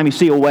Bible. Anytime you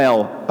see a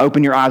well,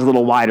 open your eyes a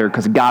little wider,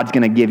 because God's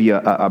going to give you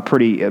a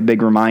pretty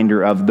big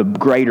reminder of the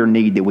greater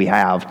need that we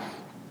have.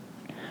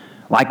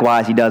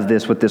 Likewise, he does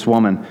this with this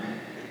woman.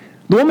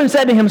 The woman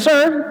said to him,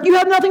 "Sir, you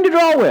have nothing to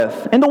draw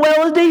with, and the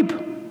well is deep.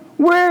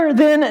 Where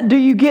then do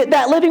you get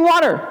that living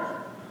water?"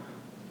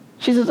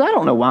 She says, "I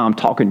don't know why I'm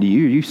talking to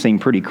you. You seem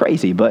pretty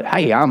crazy, but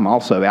hey, I'm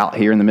also out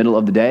here in the middle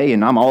of the day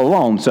and I'm all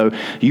alone, so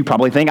you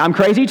probably think I'm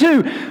crazy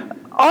too.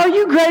 Are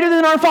you greater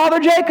than our father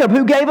Jacob,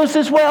 who gave us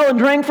this well and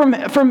drank from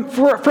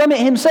it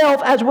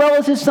himself, as well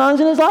as his sons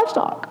and his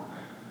livestock?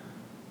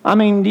 I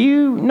mean, do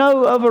you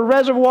know of a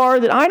reservoir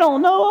that I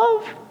don't know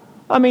of?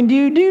 I mean, do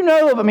you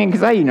know of,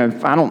 because I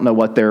don't know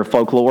what their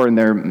folklore and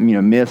their,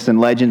 myths and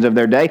legends of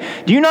their day.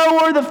 Do you know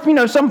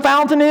where some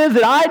fountain is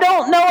that I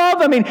don't know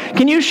of?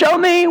 Can you show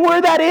me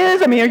where that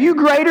is? Are you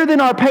greater than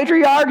our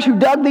patriarchs who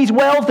dug these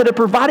wells that have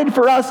provided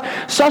for us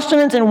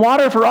sustenance and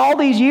water for all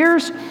these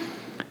years?"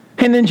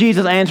 And then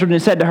Jesus answered and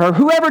said to her,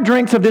 "Whoever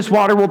drinks of this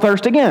water will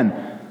thirst again."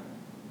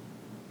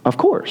 Of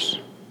course,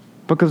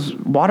 because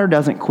water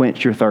doesn't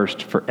quench your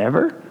thirst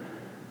forever.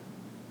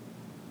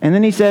 And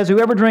then he says,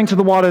 "Whoever drinks of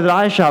the water that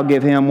I shall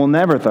give him will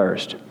never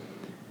thirst.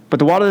 But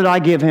the water that I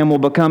give him will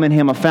become in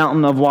him a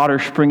fountain of water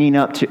springing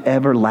up to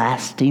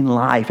everlasting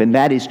life." And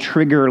that is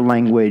trigger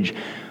language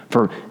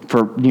for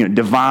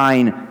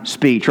divine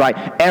speech, right?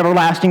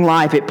 Everlasting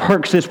life. It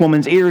perks this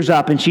woman's ears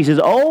up, and she says,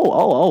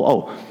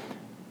 "Oh,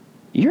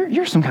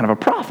 you're some kind of a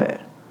prophet.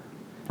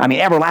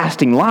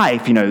 Everlasting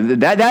life,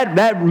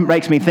 that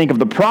makes me think of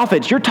the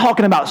prophets. You're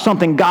talking about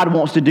something God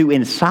wants to do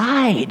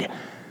inside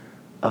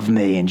of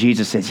me." And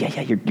Jesus says, yeah,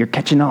 you're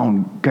catching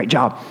on. Great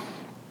job.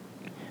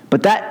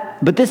 But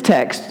this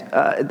text,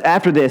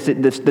 after this,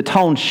 the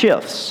tone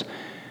shifts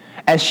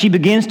as she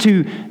begins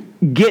to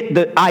get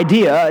the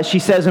idea. She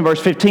says in verse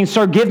 15,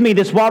 "Sir, give me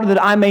this water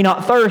that I may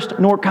not thirst,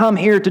 nor come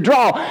here to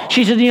draw."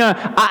 She says,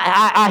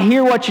 I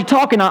hear what you're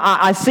talking.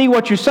 I see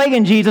what you're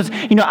saying, Jesus.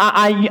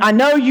 I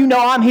know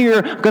I'm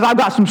here because I've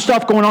got some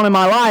stuff going on in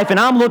my life, and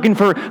I'm looking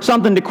for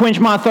something to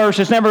quench my thirst.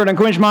 It's never going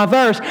to quench my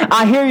thirst.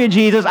 I hear you,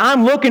 Jesus.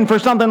 I'm looking for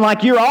something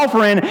like you're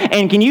offering,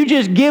 and can you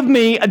just give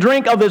me a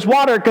drink of this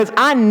water because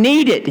I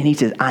need it? And he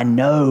says, "I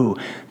know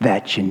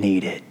that you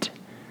need it.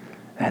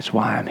 That's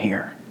why I'm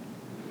here."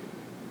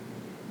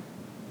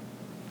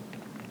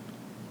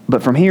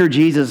 But from here,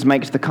 Jesus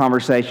makes the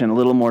conversation a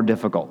little more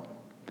difficult,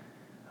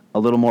 a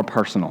little more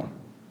personal,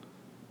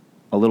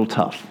 a little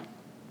tough.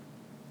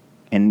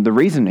 And the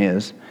reason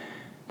is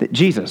that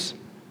Jesus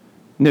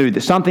knew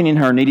that something in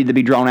her needed to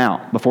be drawn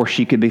out before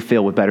she could be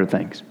filled with better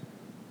things.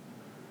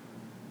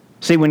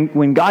 See,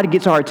 when God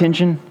gets our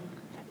attention,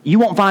 you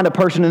won't find a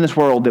person in this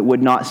world that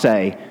would not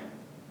say,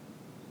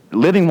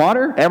 "Living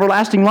water,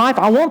 everlasting life,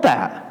 I want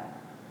that."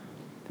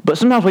 But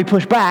sometimes we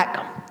push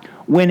back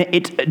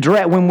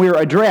when we're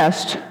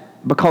addressed,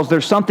 because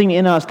there's something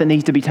in us that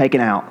needs to be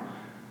taken out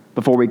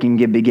before we can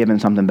be given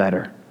something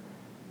better.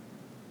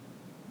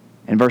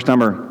 In verse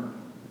number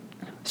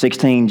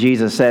 16,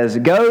 Jesus says,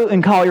 "Go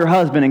and call your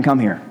husband and come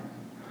here."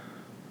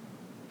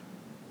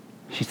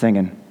 She's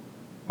thinking,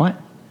 what?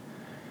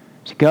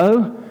 He said, "Go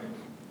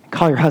and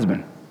call your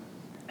husband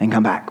and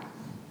come back."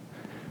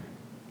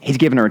 He's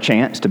given her a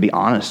chance to be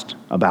honest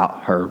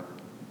about her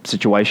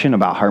situation,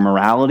 about her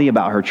morality,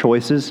 about her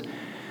choices.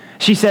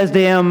 She says to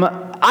him,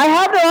 "I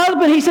have no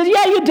husband." He says,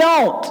 "Yeah, you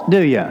don't,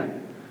 do you?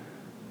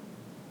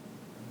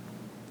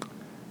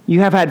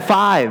 You have had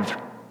 5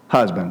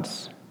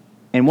 husbands,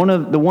 and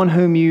the one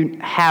whom you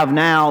have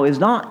now is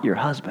not your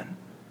husband."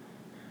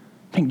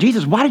 I think,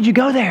 Jesus, why did you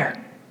go there?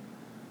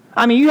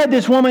 I mean, you had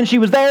this woman, she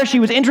was there, she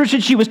was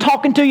interested, she was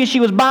talking to you,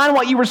 she was buying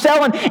what you were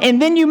selling, and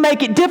then you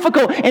make it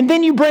difficult, and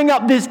then you bring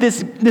up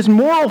this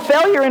moral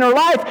failure in her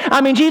life.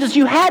 I mean, Jesus,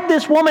 you had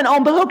this woman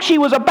on the hook. She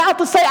was about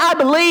to say, I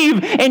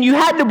believe, and you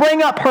had to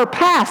bring up her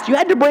past. You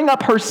had to bring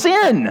up her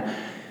sin.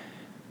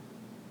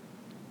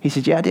 He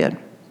said, yeah, I did.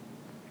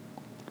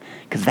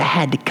 Because that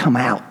had to come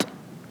out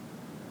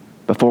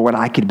before what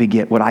I could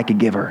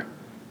give her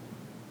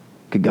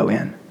could go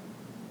in.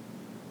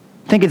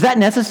 Think, is that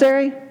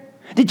necessary?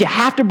 Did you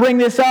have to bring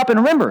this up? And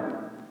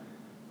remember,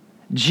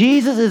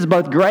 Jesus is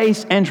both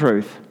grace and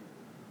truth.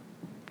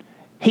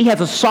 He has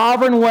a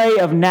sovereign way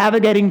of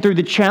navigating through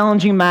the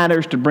challenging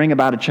matters to bring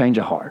about a change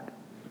of heart.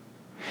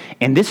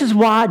 And this is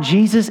why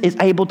Jesus is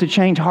able to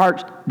change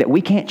hearts that we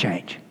can't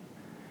change.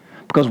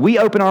 Because we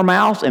open our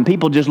mouths and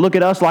people just look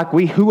at us like,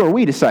 who are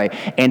we to say?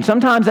 And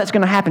sometimes that's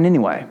going to happen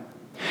anyway.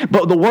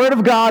 But the Word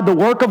of God, the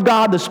work of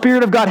God, the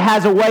Spirit of God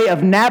has a way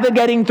of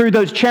navigating through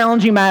those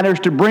challenging matters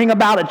to bring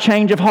about a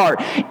change of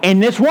heart.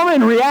 And this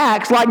woman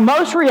reacts like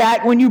most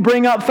react when you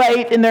bring up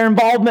faith in their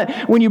involvement,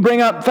 when you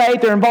bring up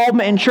faith, their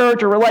involvement in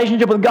church or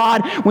relationship with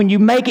God, when you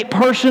make it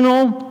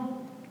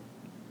personal.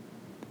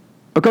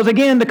 Because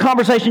again, the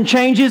conversation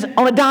changes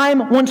on a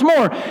dime once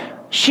more.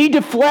 She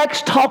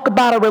deflects talk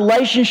about a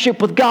relationship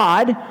with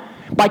God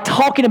by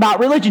talking about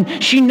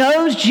religion. She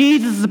knows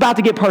Jesus is about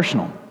to get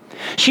personal.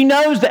 She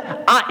knows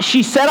that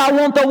she said, I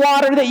want the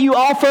water that you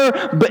offer,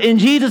 and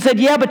Jesus said,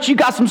 yeah, but you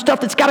got some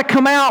stuff that's got to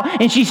come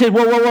out. And she said,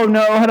 whoa,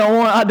 no,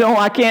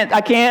 I can't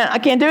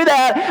do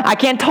that. I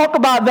can't talk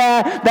about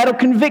that. That'll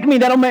convict me.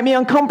 That'll make me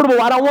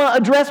uncomfortable. I don't want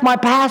to address my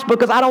past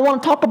because I don't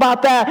want to talk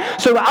about that.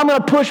 So I'm going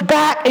to push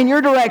back in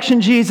your direction,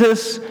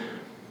 Jesus.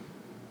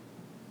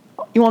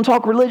 You want to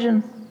talk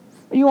religion?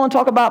 You want to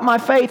talk about my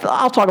faith?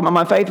 I'll talk about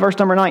my faith. Verse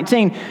number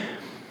 19.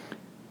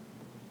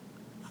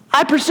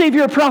 I perceive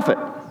you're a prophet.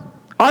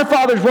 Our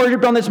fathers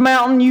worshipped on this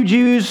mountain. You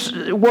Jews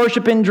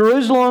worship in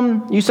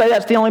Jerusalem. You say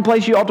that's the only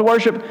place you ought to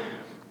worship.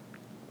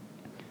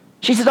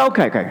 She says,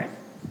 okay.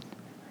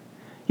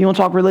 You want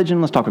to talk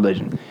religion? Let's talk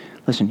religion.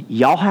 Listen,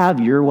 y'all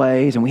have your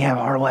ways and we have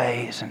our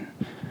ways. And,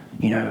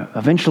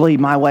 eventually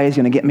my way is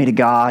going to get me to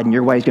God and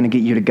your way is going to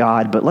get you to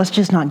God. But let's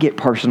just not get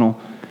personal.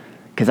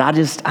 Because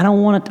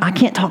I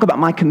can't talk about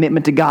my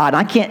commitment to God.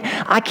 I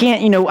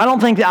don't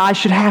think that I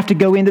should have to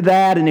go into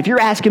that. And if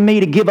you're asking me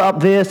to give up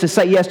this, to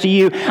say yes to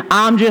you,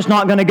 I'm just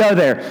not going to go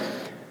there.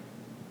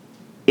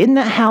 Isn't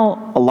that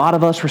how a lot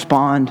of us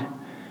respond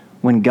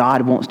when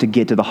God wants to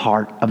get to the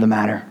heart of the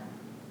matter?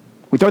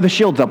 We throw the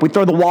shields up. We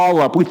throw the wall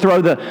up. We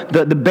throw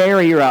the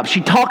barrier up. She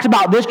talks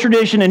about this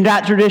tradition and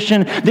that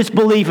tradition, this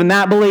belief and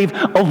that belief,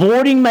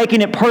 avoiding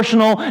making it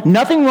personal.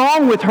 Nothing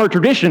wrong with her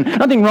tradition.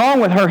 Nothing wrong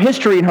with her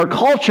history and her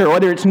culture,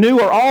 whether it's new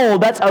or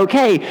old. That's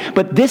okay.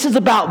 But this is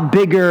about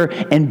bigger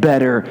and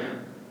better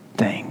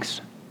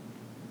things.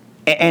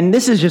 And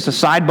this is just a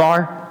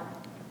sidebar.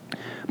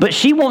 But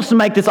she wants to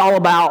make this all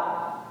about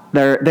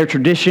their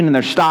tradition and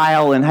their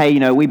style, and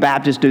hey, we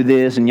Baptists do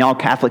this, and y'all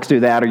Catholics do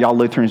that, or y'all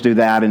Lutherans do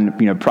that,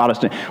 and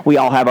Protestant, we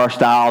all have our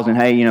styles, and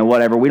hey,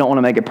 whatever. We don't want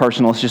to make it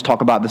personal. Let's just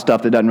talk about the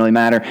stuff that doesn't really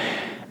matter.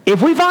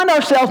 If we find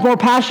ourselves more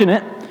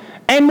passionate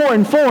and more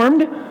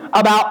informed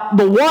about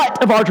the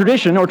what of our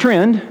tradition or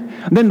trend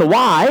than the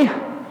why,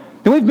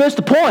 then we've missed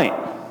the point,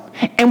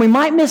 and we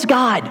might miss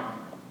God.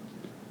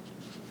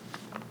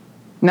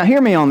 Now,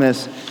 hear me on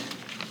this.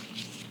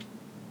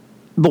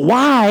 The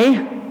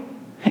why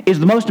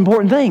is the most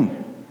important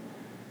thing.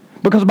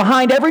 Because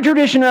behind every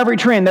tradition or every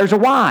trend, there's a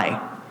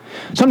why.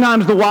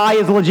 Sometimes the why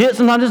is legit,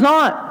 sometimes it's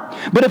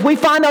not. But if we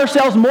find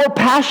ourselves more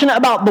passionate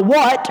about the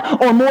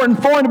what or more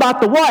informed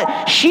about the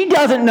what, she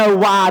doesn't know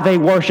why they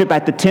worship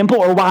at the temple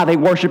or why they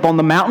worship on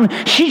the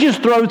mountain. She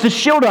just throws the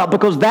shield up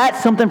because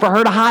that's something for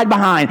her to hide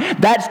behind.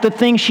 That's the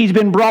thing she's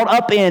been brought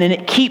up in, and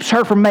it keeps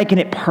her from making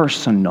it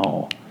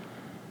personal.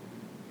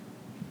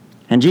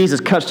 And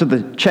Jesus cuts to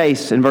the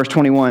chase in verse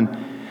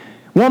 21.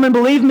 Woman,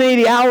 believe me,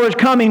 the hour is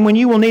coming when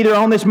you will neither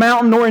on this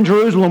mountain nor in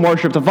Jerusalem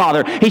worship the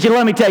Father. He said,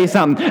 let me tell you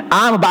something.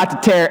 I'm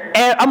about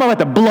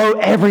to blow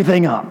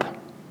everything up.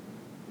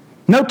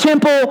 No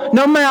temple,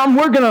 no mountain.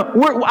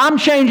 I'm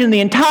changing the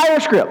entire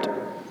script.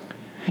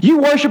 You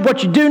worship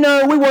what you do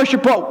know. We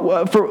worship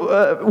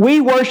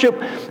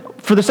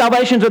for the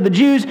salvations of the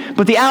Jews.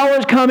 But the hour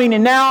is coming,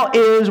 and now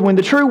is when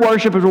the true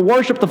worshipers will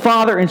worship the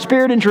Father in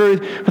spirit and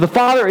truth, for the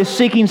Father is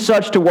seeking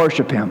such to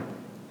worship Him.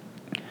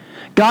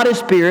 God is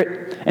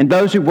spirit, and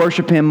those who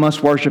worship Him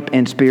must worship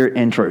in spirit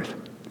and truth.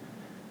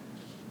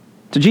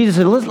 So Jesus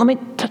said, let me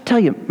tell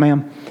you,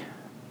 ma'am,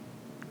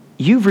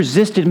 you've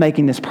resisted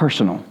making this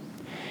personal.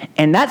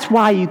 And that's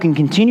why you can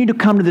continue to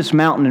come to this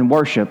mountain and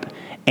worship,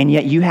 and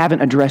yet you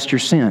haven't addressed your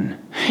sin.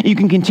 You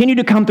can continue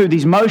to come through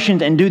these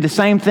motions and do the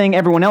same thing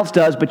everyone else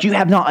does, but you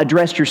have not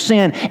addressed your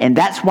sin, and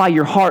that's why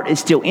your heart is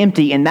still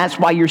empty, and that's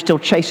why you're still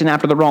chasing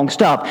after the wrong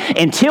stuff.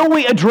 Until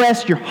we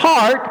address your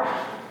heart,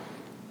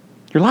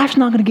 your life's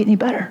not going to get any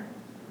better.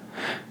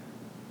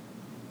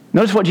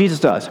 Notice what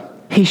Jesus does.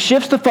 He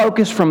shifts the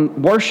focus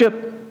from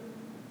worship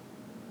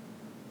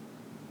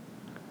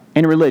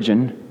and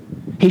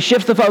religion. He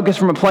shifts the focus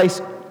from a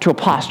place to a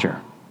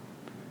posture.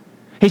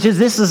 He says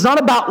this is not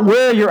about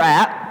where you're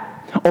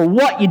at or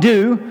what you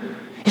do.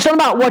 It's not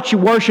about what you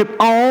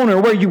worship on or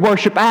where you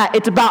worship at.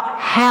 It's about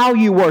how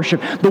you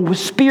worship, the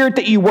spirit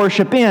that you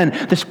worship in,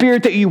 the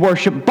spirit that you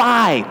worship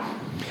by.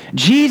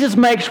 Jesus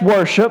makes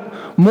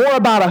worship more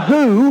about a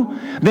who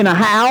than a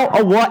how,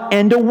 a what,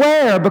 and a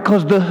where,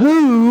 because the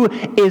who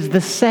is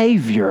the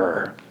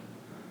Savior.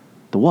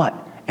 The what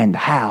and the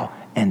how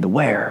and the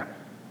where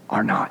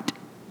are not.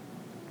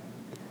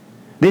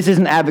 This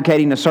isn't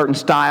advocating a certain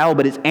style,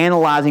 but it's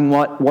analyzing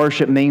what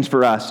worship means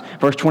for us.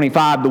 Verse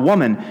 25, the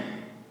woman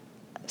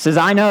says,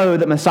 I know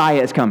that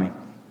Messiah is coming.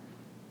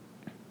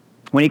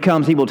 When he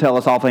comes, he will tell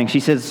us all things. She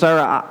says,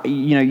 sir,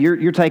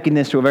 you're taking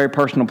this to a very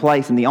personal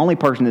place, and the only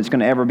person that's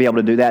going to ever be able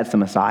to do that is the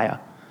Messiah.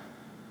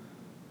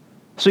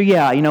 So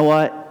yeah, you know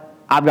what?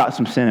 I've got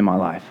some sin in my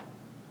life.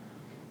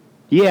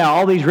 Yeah,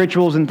 all these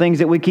rituals and things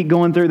that we keep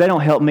going through, they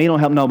don't help me, don't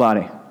help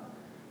nobody.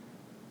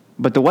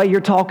 But the way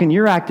you're talking,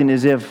 you're acting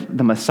as if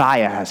the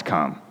Messiah has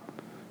come.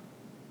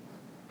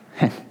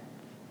 I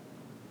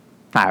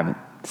haven't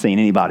seen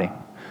anybody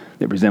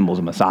that resembles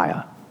a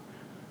Messiah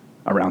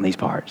around these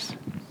parts.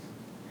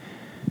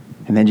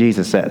 And then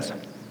Jesus says,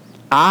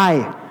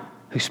 I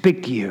who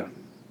speak to you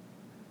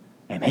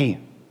am He.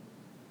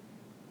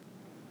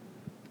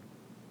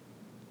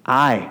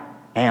 I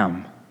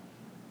am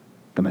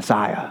the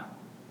Messiah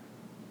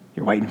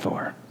you're waiting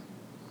for.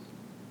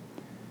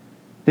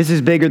 This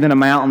is bigger than a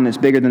mountain. It's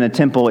bigger than a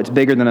temple. It's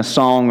bigger than a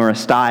song or a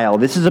style.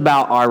 This is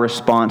about our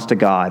response to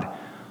God,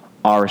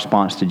 our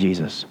response to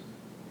Jesus.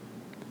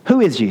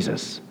 Who is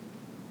Jesus?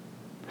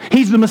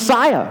 He's the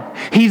Messiah.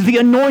 He's the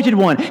anointed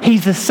one.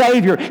 He's the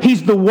Savior.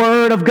 He's the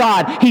Word of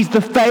God. He's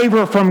the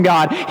favor from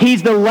God.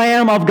 He's the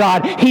Lamb of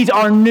God. He's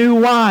our new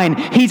wine.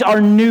 He's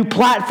our new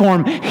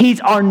platform. He's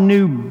our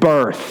new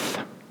birth.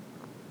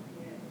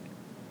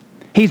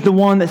 He's the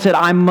one that said,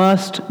 I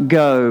must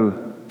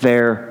go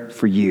there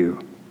for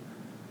you.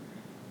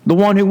 The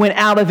one who went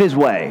out of His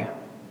way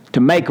to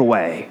make a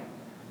way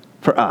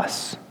for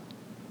us.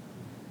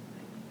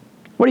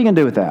 What are you going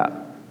to do with that?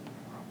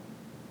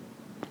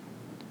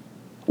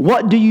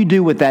 What do you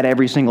do with that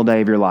every single day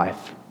of your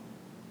life?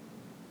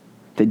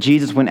 That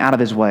Jesus went out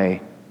of His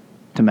way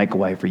to make a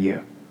way for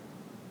you.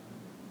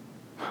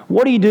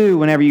 What do you do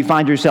whenever you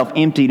find yourself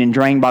emptied and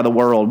drained by the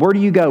world? Where do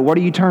you go? Where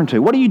do you turn to?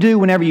 What do you do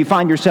whenever you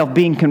find yourself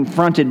being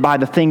confronted by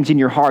the things in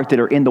your heart that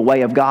are in the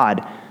way of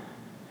God?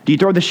 Do you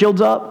throw the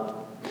shields up?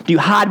 Do you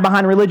hide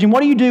behind religion?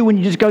 What do you do when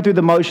you just go through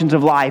the motions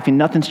of life and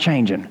nothing's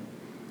changing?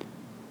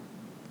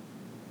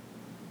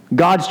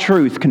 God's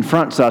truth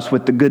confronts us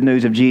with the good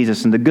news of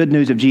Jesus, and the good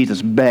news of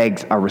Jesus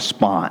begs a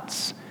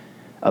response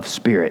of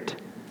spirit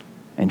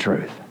and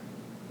truth.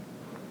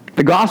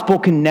 The gospel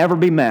can never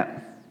be met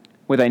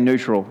with a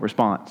neutral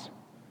response.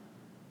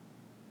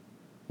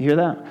 You hear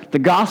that? The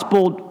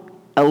gospel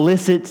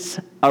elicits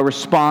a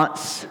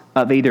response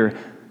of either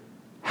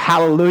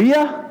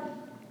hallelujah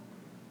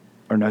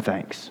or no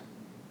thanks.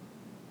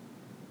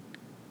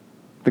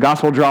 The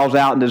gospel draws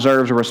out and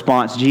deserves a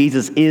response.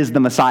 Jesus is the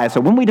Messiah. So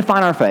when we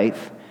define our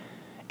faith,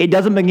 it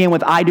doesn't begin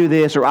with I do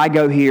this or I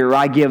go here or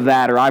I give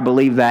that or I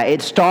believe that.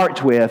 It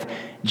starts with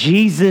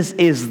Jesus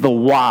is the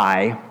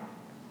why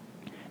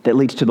that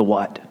leads to the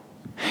what.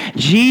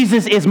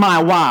 Jesus is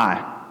my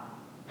why.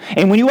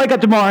 And when you wake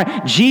up tomorrow,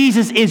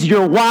 Jesus is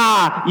your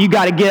why you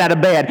got to get out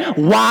of bed,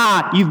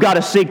 why you've got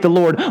to seek the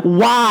Lord,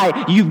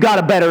 why you've got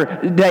a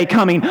better day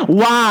coming,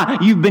 why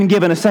you've been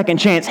given a second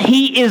chance.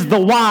 He is the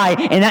why,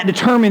 and that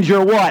determines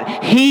your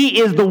what. He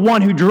is the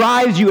one who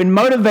drives you and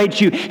motivates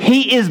you.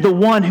 He is the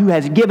one who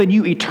has given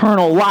you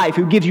eternal life,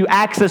 who gives you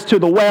access to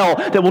the well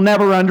that will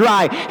never run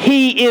dry.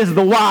 He is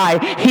the why.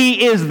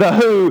 He is the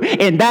who,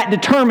 and that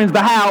determines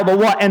the how, the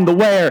what, and the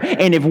where.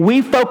 And if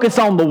we focus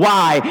on the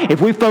why,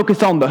 if we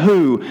focus on the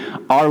who,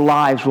 our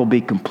lives will be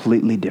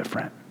completely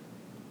different.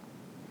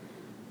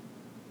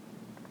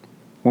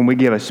 When we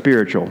give a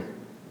spiritual,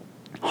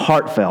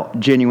 heartfelt,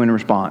 genuine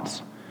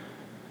response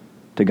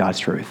to God's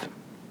truth.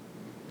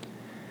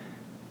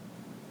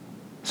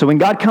 So when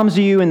God comes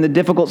to you in the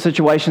difficult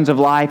situations of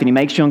life and He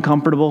makes you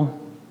uncomfortable,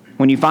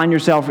 when you find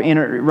yourself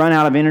run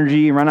out of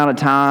energy, run out of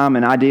time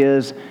and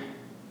ideas,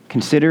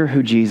 consider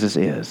who Jesus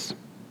is.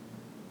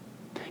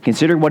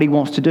 Consider what He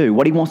wants to do,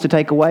 what He wants to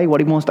take away, what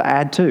He wants to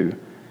add to.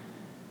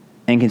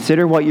 And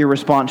consider what your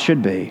response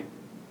should be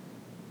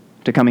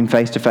to coming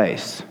face to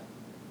face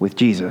with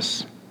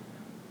Jesus,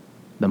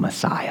 the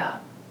Messiah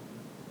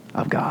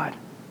of God.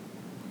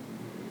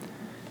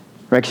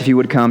 Rex, if you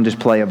would come, just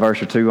play a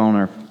verse or two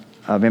on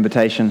our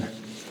invitation. I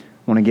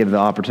want to give the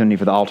opportunity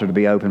for the altar to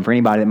be open for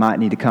anybody that might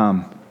need to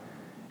come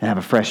and have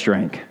a fresh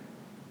drink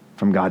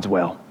from God's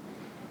well.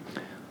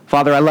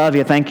 Father, I love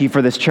you. Thank you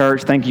for this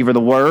church. Thank you for the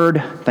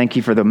Word. Thank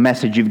you for the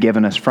message you've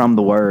given us from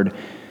the Word.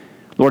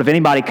 Lord, if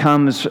anybody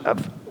comes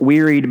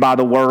wearied by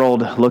the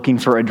world, looking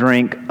for a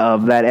drink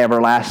of that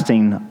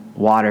everlasting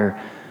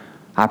water,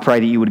 I pray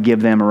that you would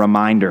give them a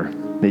reminder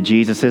that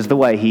Jesus is the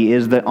way. He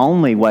is the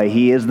only way.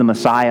 He is the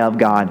Messiah of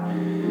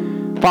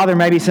God. Father,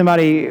 maybe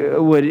somebody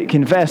would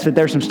confess that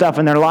there's some stuff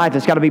in their life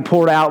that's got to be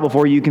poured out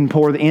before you can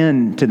pour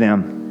in to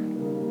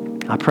them.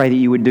 I pray that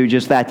you would do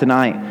just that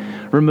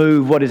tonight.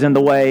 Remove what is in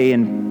the way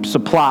and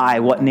supply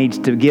what needs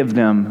to give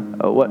them,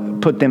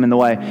 what put them in the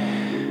way.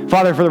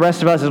 Father, for the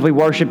rest of us as we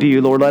worship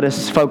you, Lord, let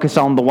us focus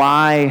on the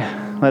why.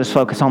 Let us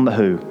focus on the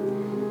who.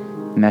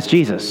 And that's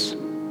Jesus,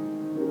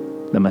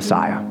 the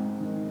Messiah.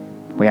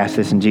 We ask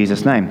this in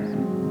Jesus'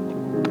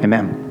 name.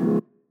 Amen.